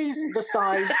titties the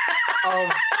size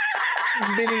of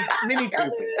Mini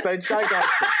Coopers. They're gigantic.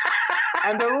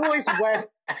 And they're always wet,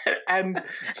 and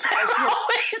she has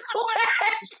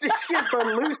the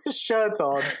loosest shirt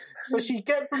on. So she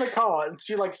gets in the car and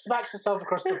she like smacks herself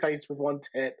across the face with one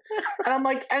tit. And I'm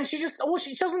like, and she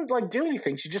doesn't like do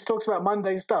anything. She just talks about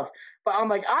mundane stuff. But I'm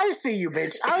like, I see you,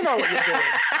 bitch. I know what you're doing.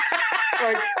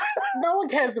 Like, no one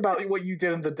cares about what you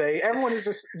did in the day. Everyone is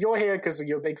just, you're here because of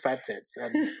your big fat tits.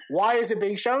 And why is it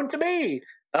being shown to me?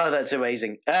 Oh, that's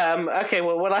amazing. Okay,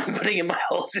 well, what I'm putting in my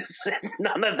holes is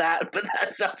none of that, but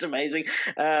that sounds amazing.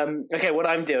 Okay, what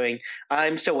I'm doing,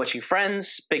 I'm still watching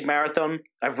Friends, big marathon.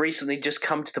 I've recently just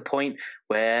come to the point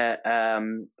where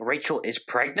Rachel is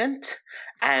pregnant,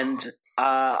 and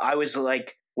I was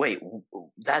like, wait,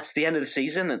 that's the end of the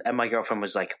season? And my girlfriend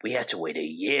was like, we had to wait a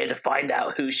year to find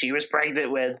out who she was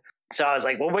pregnant with. So I was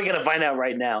like, well, we're going to find out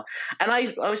right now. And I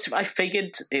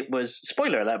figured it was,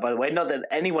 spoiler alert, by the way, not that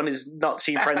anyone has not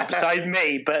seen Friends beside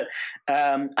me, but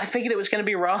I figured it was going to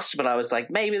be Ross, but I was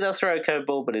like, maybe they'll throw a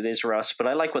curveball, but it is Ross. But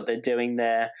I like what they're doing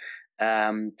there.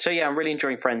 So yeah, I'm really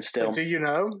enjoying Friends still. So do you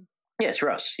know? Yeah, it's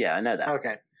Ross. Yeah, I know that.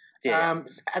 Okay. Yeah.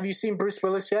 Have you seen Bruce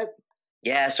Willis yet?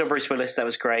 Yeah, I saw Bruce Willis. That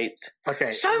was great. Okay.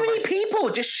 So many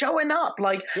people just showing up.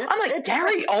 Like, yeah, I'm like,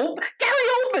 Gary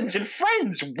Oldman's in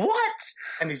Friends. What?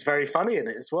 And he's very funny in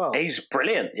it as well. He's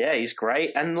brilliant. Yeah, he's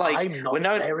great. And like, I'm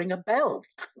not wearing a belt.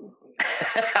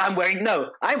 I'm wearing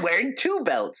 2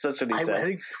 belts. That's what he said. I'm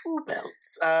wearing 2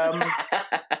 belts.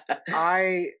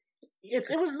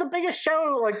 It was the biggest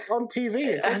show like on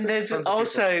TV. And there's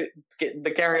also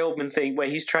the Gary Oldman thing where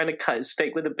he's trying to cut a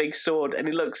steak with a big sword, and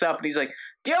he looks up and he's like,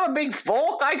 "Do you have a big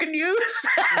fork I can use?"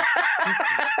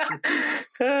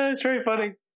 It's very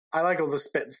funny. I like all the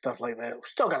spit and stuff like that.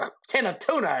 Still got a tin of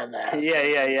tuna in there.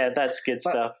 Yeah. That's good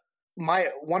stuff.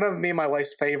 One of me and my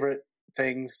wife's favorite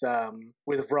things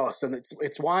with Ross, and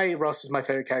it's why Ross is my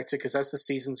favorite character, because as the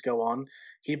seasons go on,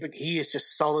 he is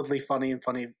just solidly funny.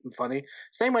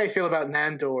 Same way I feel about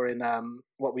Nandor in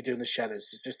What We Do in the Shadows.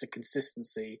 It's just a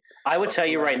consistency. I would tell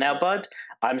you right now, bud,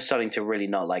 I'm starting to really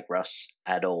not like Ross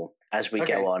at all as we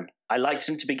go on. I liked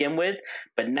him to begin with,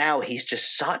 but now he's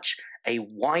just such a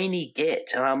whiny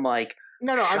git, and I'm like,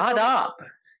 shut up.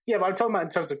 Yeah, but I'm talking about in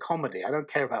terms of comedy. I don't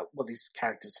care about what these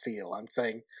characters feel. I'm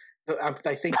saying I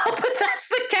think that's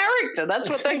the character. That's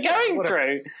what they're going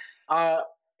through.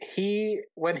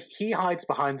 When he hides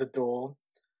behind the door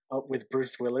with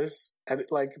Bruce Willis, and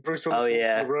like Bruce Willis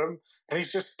walks in the room, and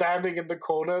he's just standing in the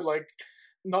corner, like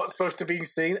not supposed to be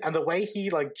seen, and the way he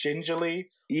like gingerly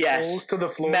falls to the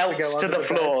floor, melts to the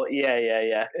floor.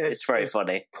 Yeah. It's very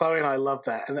funny. Chloe and I love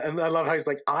that, and I love how he's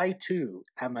like, I too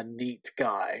am a neat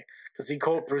guy, because he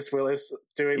caught Bruce Willis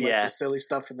doing like the silly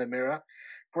stuff in the mirror.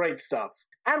 Great stuff.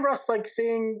 And Russ, like,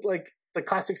 seeing, like, the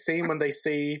classic scene when they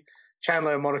see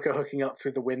Chandler and Monica hooking up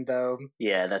through the window.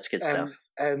 Yeah, that's good stuff.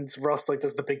 And Ross, like,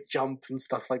 does the big jump and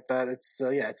stuff like that. It's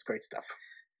great stuff.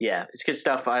 Yeah, it's good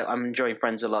stuff. I'm enjoying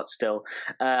Friends a lot still.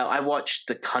 I watched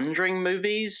the Conjuring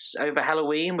movies over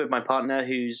Halloween with my partner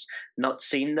who's not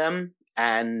seen them,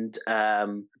 and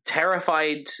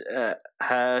terrified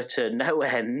her to no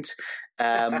end.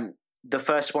 The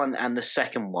first one and the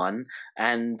second one,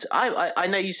 and I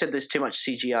know you said there's too much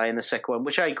CGI in the second one,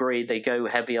 which I agree. They go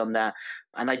heavy on that,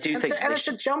 and I do think it's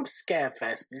a jump scare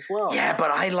fest as well. Yeah,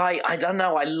 but I don't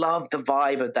know. I love the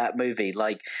vibe of that movie.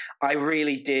 Like, I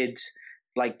really did.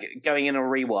 Like, going in a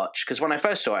rewatch, because when I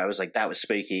first saw it, I was like, that was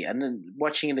spooky, and then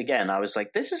watching it again, I was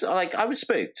like, this is like, I was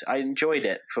spooked. I enjoyed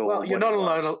it for. Well, you're not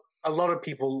alone. A lot of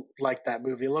people like that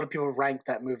movie. A lot of people rank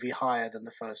that movie higher than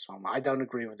the first one. I don't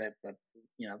agree with it, but.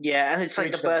 You know, yeah, and it's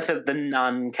like the birth of the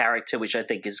nun character, which I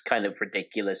think is kind of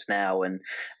ridiculous now, and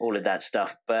all of that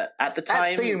stuff. But at the time,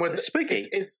 that scene with spooky.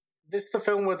 Is this the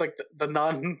film with like the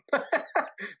nun?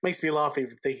 Makes me laugh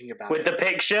even thinking about With it. the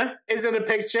picture? Is in a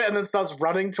picture and then starts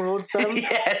running towards them?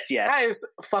 Yes. That is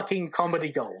fucking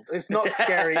comedy gold. It's not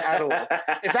scary at all.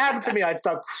 If that happened to me, I'd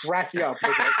start cracking up.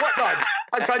 Like, what run?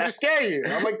 I tried to scare you.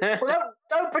 I'm like, well,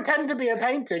 don't pretend to be a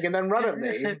painting and then run at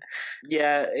me.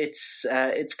 Yeah, it's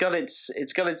got its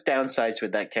downsides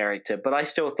with that character, but I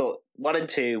still thought 1 and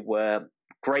 2 were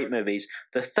great movies.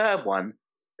 The third one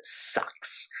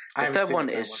sucks. The third one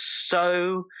is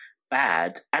so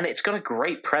bad, and it's got a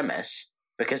great premise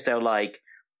because they're like,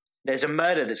 there's a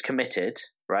murder that's committed,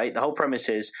 right? The whole premise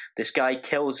is this guy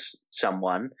kills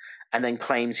someone and then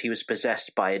claims he was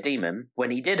possessed by a demon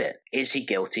when he did it. Is he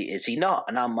guilty? Is he not?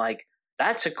 And I'm like,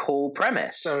 that's a cool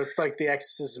premise. So it's like the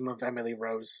exorcism of Emily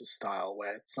Rose style,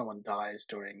 where someone dies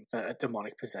during a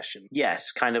demonic possession.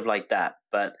 Yes, kind of like that,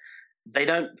 but they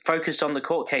don't focus on the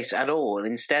court case at all, and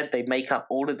instead they make up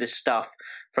all of this stuff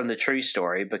from the true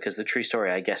story, because the true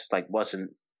story, I guess, like,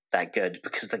 wasn't that good,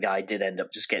 because the guy did end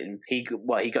up just getting he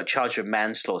got charged with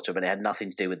manslaughter, but it had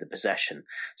nothing to do with the possession.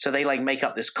 So they like make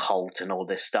up this cult and all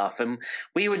this stuff, and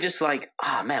we were just like,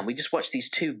 oh man, we just watched these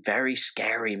 2 very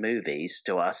scary movies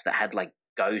to us that had like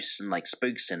ghosts and like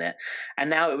spooks in it, and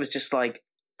now it was just like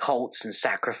cults and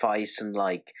sacrifice and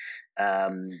like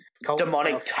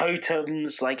demonic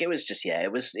totems. Like, it was just,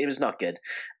 it was not good.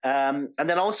 And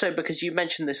then also, because you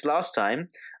mentioned this last time,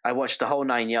 I watched The Whole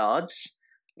 9 Yards.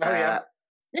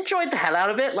 Enjoyed the hell out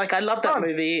of it. Like, I love that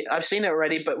movie. I've seen it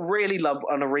already, but really love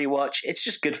on a rewatch. It's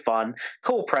just good fun.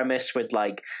 Cool premise with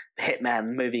like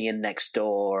hitman moving in next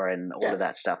door and all of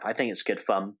that stuff. I think it's good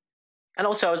fun. And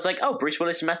also, I was like, oh, Bruce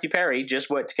Willis and Matthew Perry just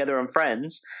worked together on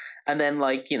Friends, and then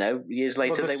like, years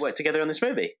later they worked together on this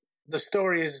movie. The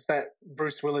story is that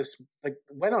Bruce Willis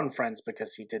went on Friends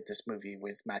because he did this movie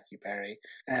with Matthew Perry,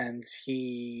 and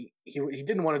he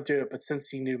didn't want to do it, but since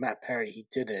he knew Matt Perry, he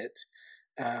did it.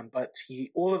 But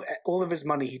all of his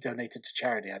money he donated to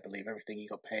charity, I believe. Everything he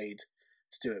got paid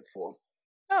to do it for.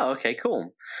 Oh, okay,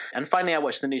 cool. And finally, I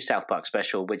watched the new South Park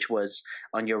special, which was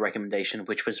on your recommendation,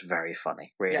 which was very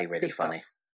funny, really funny.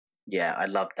 Stuff. Yeah, I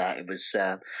loved that.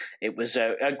 It was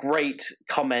a great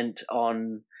comment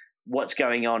on what's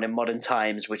going on in modern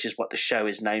times, which is what the show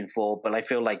is known for. But I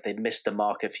feel like they'd missed the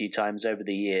mark a few times over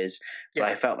the years. But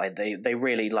I felt like they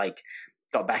really like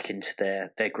got back into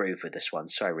their groove with this one.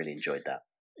 So I really enjoyed that.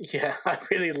 Yeah, I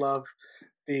really love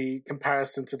the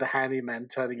comparison to the handyman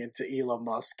turning into Elon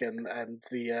Musk and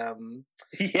the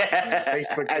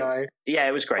Facebook guy. Yeah,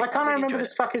 it was great. I can't remember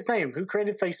this fucker's name. Who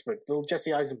created Facebook? Little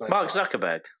Jesse Eisenberg. Mark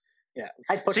Zuckerberg. Yeah,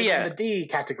 I'd put him in the D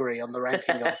category on the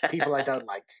ranking of people I don't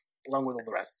like, along with all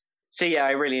the rest. So yeah,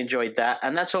 I really enjoyed that,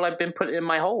 and that's all I've been putting in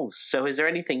my holes. So is there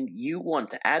anything you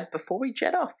want to add before we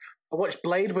jet off? I watched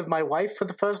Blade with my wife for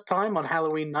the first time on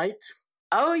Halloween night.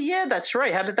 Oh yeah, that's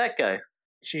right. How did that go?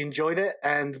 She enjoyed it,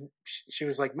 and she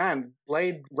was like, man,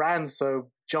 Blade ran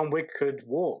so John Wick could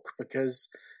walk, because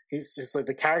he's just like,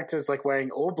 the character's like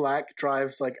wearing all black,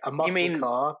 drives like a muscle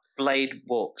car. Blade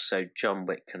walks so John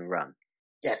Wick can run?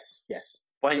 Yes.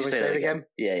 Why don't you say it again?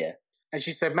 Yeah. And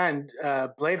she said, man,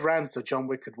 Blade ran so John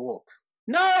Wick could walk.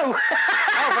 No!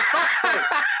 Oh, for fuck's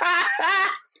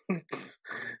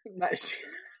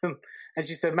sake! And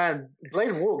she said, man,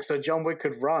 Blade walked so John Wick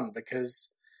could run,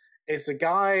 because it's a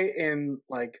guy in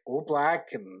like all black,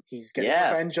 and he's getting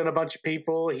revenge on a bunch of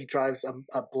people. He drives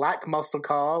a black muscle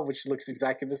car, which looks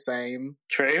exactly the same.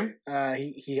 True.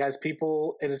 He has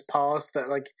people in his past that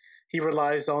like he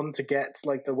relies on to get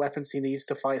like the weapons he needs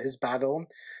to fight his battle.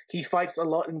 He fights a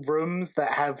lot in rooms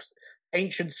that have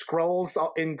ancient scrolls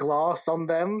in glass on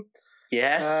them.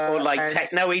 Yes, or like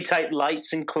techno-y type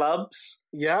lights in clubs.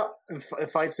 Yeah, and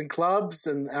fights in clubs,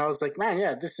 and I was like, man,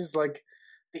 yeah, this is like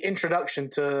the introduction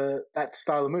to that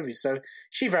style of movie. So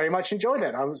she very much enjoyed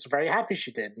it. I was very happy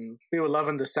she did, and we were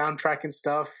loving the soundtrack and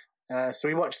stuff. So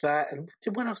we watched that, and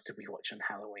what else did we watch on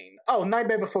Halloween? Oh,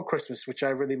 Nightmare Before Christmas, which I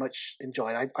really much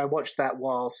enjoyed. I watched that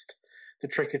whilst the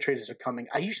trick-or-treaters were coming.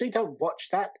 I usually don't watch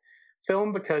that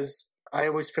film because I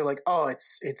always feel like,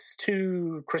 it's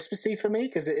too Christmassy for me,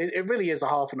 because it really is a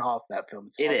half and half, that film.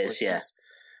 It is, yes.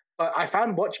 But I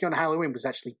found watching on Halloween was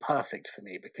actually perfect for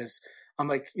me, because I'm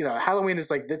like, Halloween is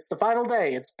like, it's the final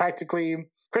day. It's practically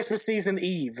Christmas season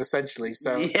Eve, essentially.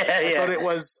 So I thought it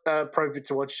was appropriate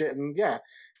to watch it. And yeah, it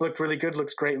looked really good.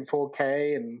 Looks great in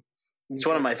 4K. And it's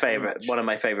one of my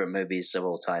favorite movies of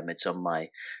all time. It's on my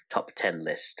top 10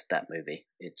 list, that movie.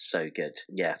 It's so good.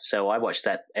 Yeah. So I watch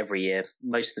that every year.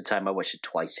 Most of the time I watch it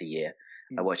twice a year.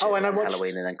 I watch it on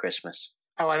Halloween and then Christmas.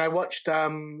 Oh, and I watched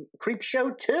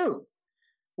Creepshow 2.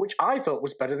 Which I thought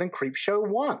was better than Creepshow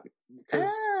 1.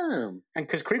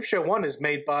 Because Creepshow 1 is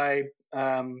made by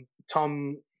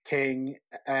Tom King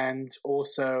and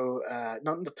also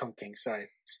not Tom King, sorry,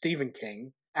 Stephen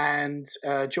King and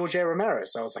George A. Romero.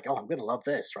 So I was like, oh, I'm going to love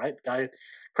this, right? The guy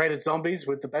created zombies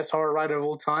with the best horror writer of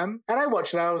all time. And I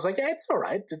watched it. I was like, yeah, it's all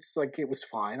right. It's like, it was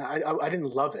fine. I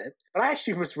didn't love it. But I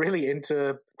actually was really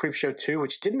into Creepshow 2,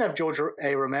 which didn't have George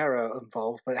A. Romero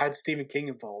involved, but had Stephen King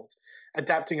involved,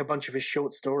 adapting a bunch of his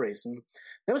short stories. And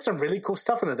there was some really cool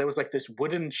stuff in there. There was like this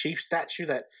wooden chief statue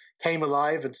that came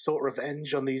alive and sought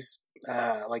revenge on these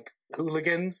like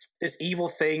hooligans. This evil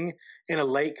thing in a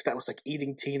lake that was like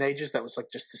eating teenagers that was like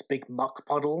just this big muck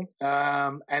puddle.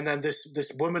 And then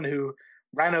this woman who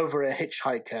ran over a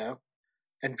hitchhiker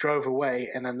and drove away,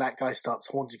 and then that guy starts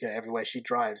haunting her everywhere she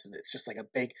drives, and it's just like a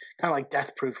big, kind of like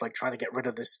Death Proof, like trying to get rid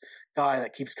of this guy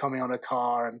that keeps coming on her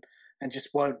car and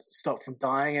just won't stop from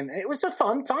dying. And it was a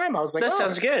fun time. I was like, that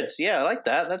sounds good. Yeah, I like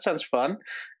that. That sounds fun.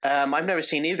 I've never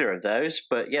seen either of those,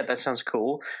 but yeah, that sounds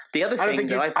cool. The other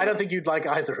thing I don't think you'd like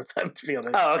either of them, to be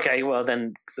honest. Oh, okay. Well,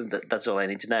 then that's all I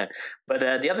need to know. But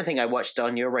the other thing I watched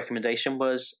on your recommendation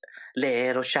was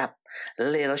Little Shop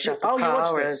of you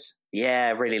watched it?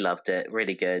 Yeah, really loved it.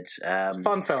 Really good. It's a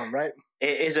fun film, right?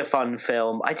 It is a fun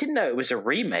film. I didn't know it was a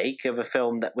remake of a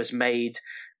film that was made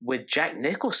with Jack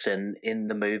Nicholson in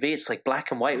the movie. It's like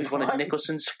black and white. It was one of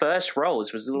Nicholson's first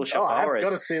roles. Was Little Shop of Horrors. I've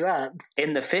got to see that.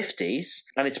 In the 50s,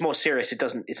 and it's more serious.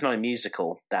 It's not a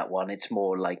musical, that one. It's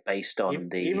more like based on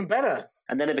even better.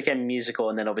 And then it became a musical,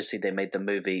 and then obviously they made the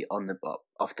movie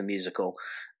off the musical.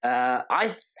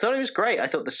 I thought it was great. I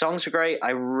thought the songs were great.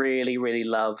 I really, really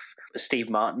love Steve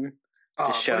Martin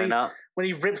just showing up. When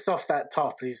he rips off that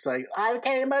top and he's like, I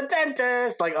became a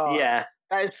dentist. Like, oh, yeah.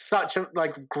 That is such a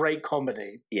great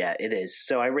comedy. Yeah, it is.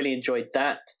 So I really enjoyed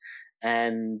that,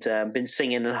 and been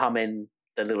singing and humming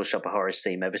the Little Shop of Horrors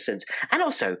theme ever since. And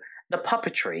also, the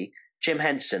puppetry, Jim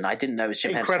Henson, I didn't know it was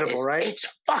Jim Henson. Incredible, right?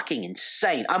 It's fucking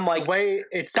insane. I'm like,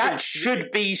 that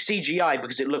should be CGI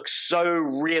because it looks so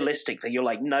realistic that you're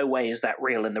like, no way is that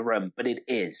real in the room, but it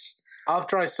is.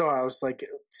 After I saw it, I was like,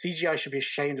 CGI should be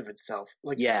ashamed of itself.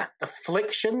 Like, yeah. The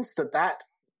flictions that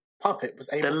puppet was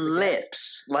able to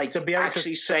lips, get, like to be able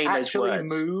actually to saying actually those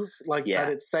words. Move, like that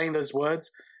it's saying those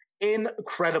words.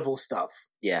 Incredible stuff.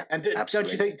 Yeah, and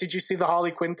don't you think? Did you see the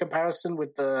Harley Quinn comparison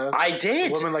with the? I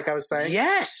did. The woman, like I was saying.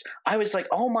 Yes, I was like,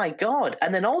 oh my god!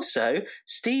 And then also,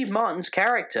 Steve Martin's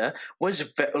character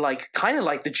was like kind of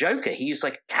like the Joker. He's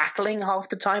like cackling half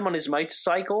the time on his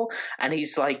motorcycle, and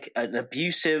he's like an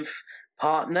abusive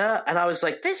partner. And I was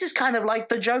like, this is kind of like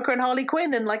the Joker and Harley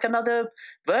Quinn, and like another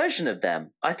version of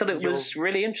them. I thought it was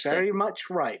really interesting. Very much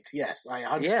right. Yes, I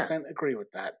 100% agree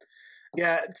with that.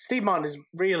 Yeah, Steve Martin is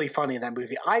really funny in that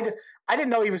movie. I didn't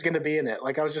know he was going to be in it.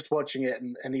 Like, I was just watching it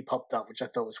and he popped up, which I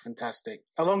thought was fantastic.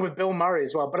 Along with Bill Murray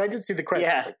as well. But I did see the credits.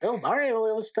 Yeah. I was like, Bill Murray and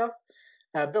all this stuff?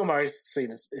 Bill Murray's scene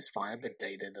is fine. A bit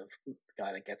dated of the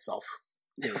guy that gets off.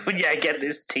 Yeah, get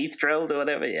his teeth drilled or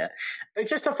whatever, yeah. It's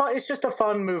just a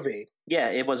fun movie. Yeah,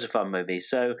 it was a fun movie.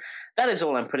 So that is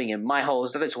all I'm putting in my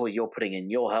holes. That is all you're putting in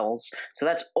your holes. So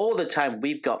that's all the time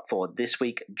we've got for this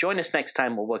week. Join us next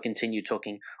time where we'll continue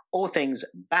talking all things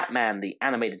Batman, the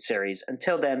animated series.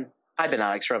 Until then, I've been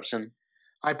Alex Robson.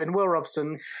 I've been Will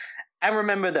Robson. And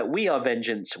remember that we are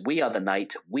vengeance, we are the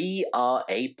night, we are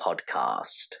a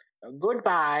podcast.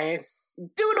 Goodbye.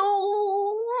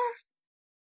 Doodles!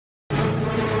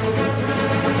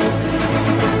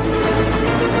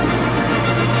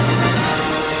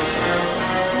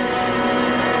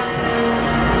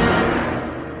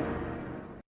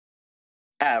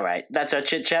 All right, that's our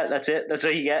chit chat. That's it. That's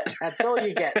all you get. That's all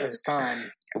you get this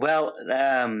time. Well,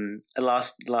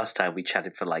 last time we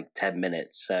chatted for like 10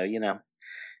 minutes, so you know,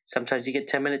 sometimes you get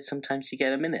 10 minutes, sometimes you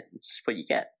get a minute. It's what you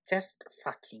get. Just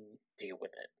fucking deal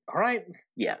with it. All right?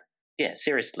 Yeah.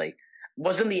 Seriously,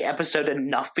 wasn't the episode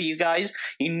enough for you guys?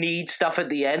 You need stuff at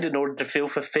the end in order to feel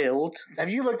fulfilled.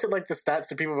 Have you looked at like the stats?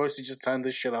 Do people mostly just turn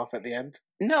this shit off at the end?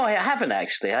 No, I haven't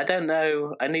actually. I don't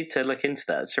know. I need to look into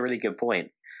that. It's a really good point.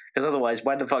 Because otherwise,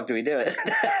 why the fuck do we do it?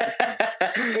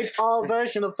 It's our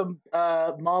version of the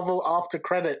Marvel after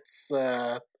credits.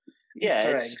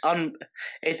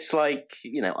 It's like,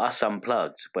 you know, us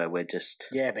unplugged, where we're just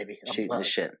baby, shooting the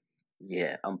shit.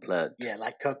 Yeah, unplugged. Yeah,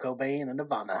 like Kurt Cobain and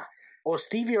Nirvana. Or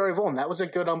Stevie Ray Vaughan. That was a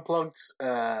good unplugged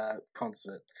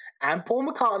concert. And Paul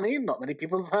McCartney. Not many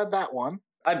people have heard that one.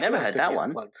 I've never heard that one.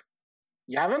 Unplugged.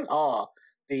 You haven't? Oh,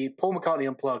 the Paul McCartney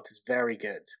Unplugged is very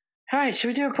good. All right, should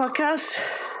we do a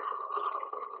podcast?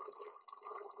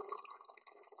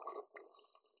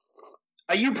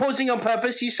 Are you pausing on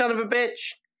purpose, you son of a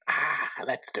bitch?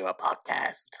 Let's do a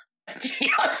podcast.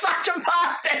 You're such a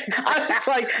bastard! I was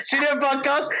like, should we do a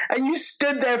podcast? And you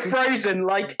stood there frozen,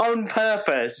 like, on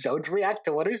purpose. Don't react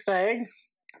to what he's saying.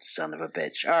 Son of a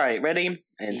bitch. All right, ready?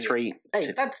 In 3. Hey,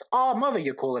 2. that's our mother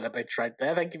you're calling a bitch right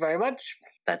there. Thank you very much.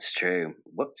 That's true.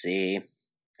 Whoopsie.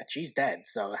 And she's dead,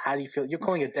 so how do you feel? You're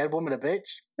calling a dead woman a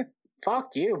bitch?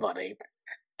 Fuck you, buddy.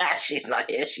 She's not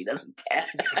here. She doesn't care.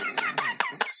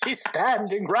 She's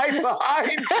standing right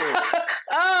behind you.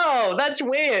 Oh, that's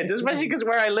weird. Especially because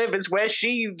where I live is where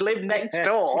she lived next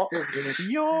door. She says,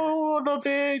 "You're the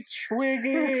bitch,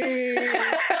 Wiggy."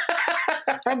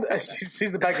 And she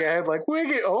sees the back of her head like,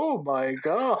 "Wiggy, oh my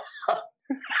god."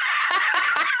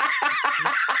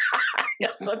 You're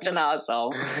such an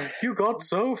asshole. You got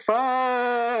so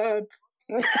fat.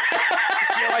 You're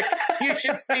like, you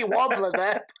should see Wobbler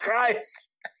there. Christ.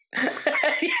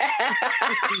 Yeah.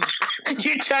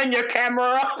 You turn your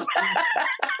camera off.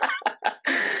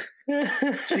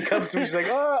 She comes to me, she's like,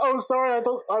 oh, sorry, I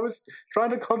thought I was trying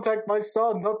to contact my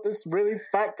son, not this really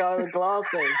fat guy with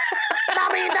glasses.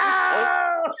 Mommy,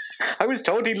 no! I was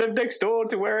told he lived next door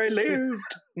to where I lived.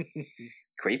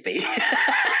 Creepy.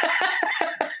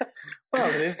 Well,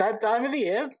 it is that time of the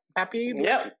year. Happy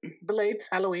late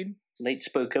Halloween. Late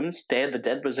Spookums. Day of the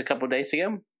Dead was a couple of days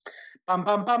ago. Bum,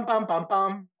 bum, bum, bum, bum,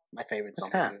 bum. My favorite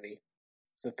What's zombie that? movie.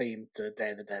 It's the theme to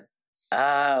Day of the Dead.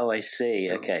 Oh, I see.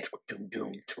 Okay.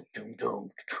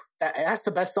 That's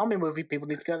the best zombie movie. People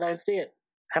need to go there and see it.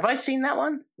 Have I seen that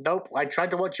one? Nope. I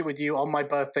tried to watch it with you on my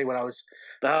birthday when I was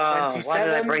 27. Why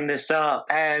did I bring this up?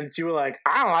 And you were like,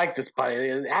 I don't like this, buddy.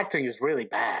 The acting is really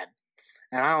bad.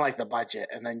 And I don't like the budget.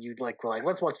 And then you were like,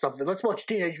 let's watch something. Let's watch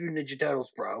Teenage Mutant Ninja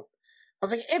Turtles, bro. I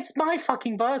was like, it's my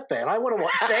fucking birthday, and I want to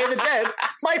watch Day of the Dead,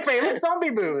 my favorite zombie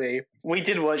movie. We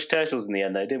did watch Turtles in the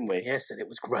end, though, didn't we? Yes, and it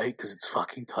was great because it's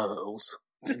fucking turtles,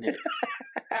 isn't it?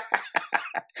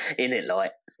 In it,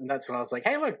 like. And that's when I was like,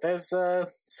 hey, look, there's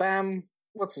Sam.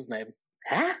 What's his name?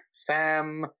 Huh?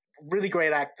 Sam, really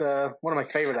great actor, one of my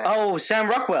favorite actors. Oh, Sam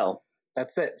Rockwell.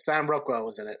 That's it. Sam Rockwell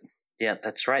was in it. Yeah,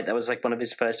 that's right. That was like one of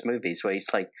his first movies where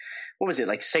he's like, what was it,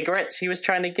 like cigarettes he was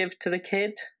trying to give to the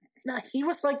kid? No, he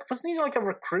was like, wasn't he like a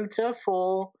recruiter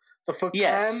for the Foot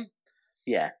Clan?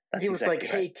 Yeah. He was exactly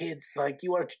like, right. hey kids, like,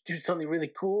 you want to do something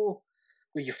really cool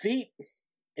with your feet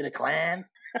in a clan?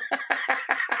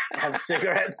 Have a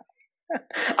cigarette?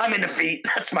 I'm in the feet.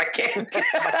 That's my king.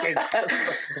 That's my king.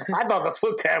 I thought the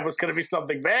Foot Clan was going to be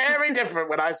something very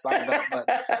different when I signed up, but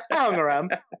I hung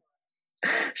around.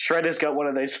 Shredder's got one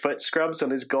of those foot scrubs on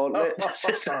his gauntlet.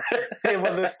 Yeah,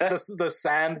 well, the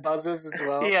sand buzzes as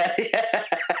well. Yeah.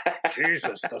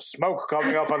 Jesus, the smoke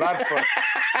coming off of that foot.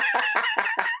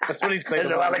 That's what he'd say. There's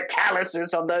a lot of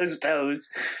calluses on those toes.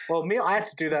 Well, I have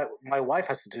to do that. My wife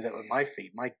has to do that with my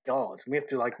feet. My God. We have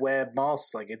to wear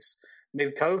masks like it's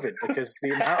mid-COVID because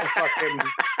the amount of fucking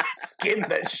skin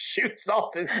that shoots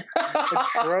off is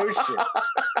atrocious.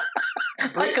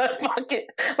 Like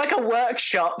a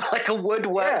workshop, like a wood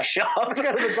workshop.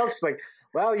 Yeah. The doc's like,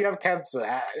 well, you have cancer.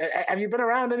 Have you been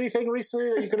around anything recently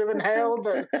that you could have inhaled?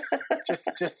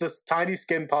 Just this tiny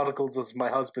skin particles of my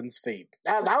husband's feet.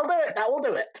 That'll do it. That will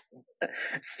do it.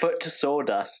 Foot to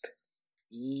sawdust.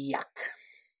 Yuck.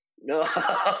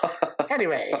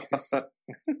 Anyway.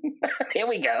 Here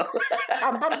we go.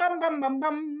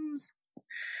 Bum.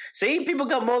 See, people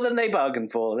got more than they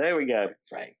bargained for. There we go.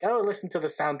 That's right. Go listen to the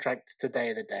soundtrack to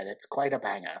Day of the Dead. It's quite a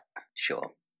banger.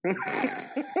 Sure.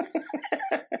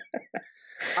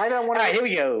 I don't want to. All right, here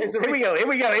we go. Here we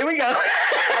go.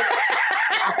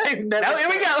 I've never. No, here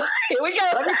we go.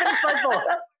 Let me finish my thought.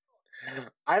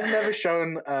 I've never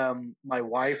shown my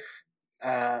wife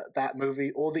that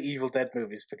movie or the Evil Dead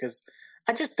movies because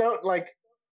I just don't like.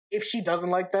 If she doesn't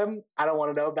like them, I don't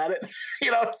want to know about it. You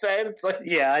know what I'm saying? It's like,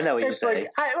 yeah, I know what you're saying.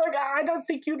 I don't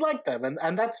think you'd like them,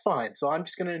 and that's fine. So I'm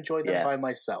just going to enjoy them by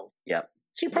myself. Yeah.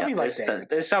 She probably likes it.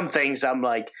 There's some things I'm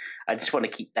like, I just want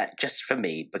to keep that just for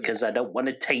me because I don't want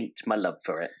to taint my love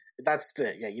for it. That's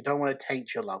the you don't want to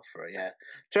taint your love for it. Yeah,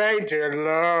 taint your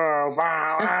love.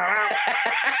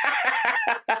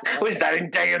 Was that in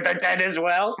Day of the Dead as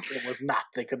well? It was not.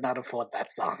 They could not afford that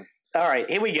song. All right,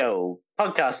 here we go.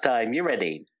 Podcast time. You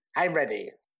ready? I'm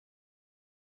ready.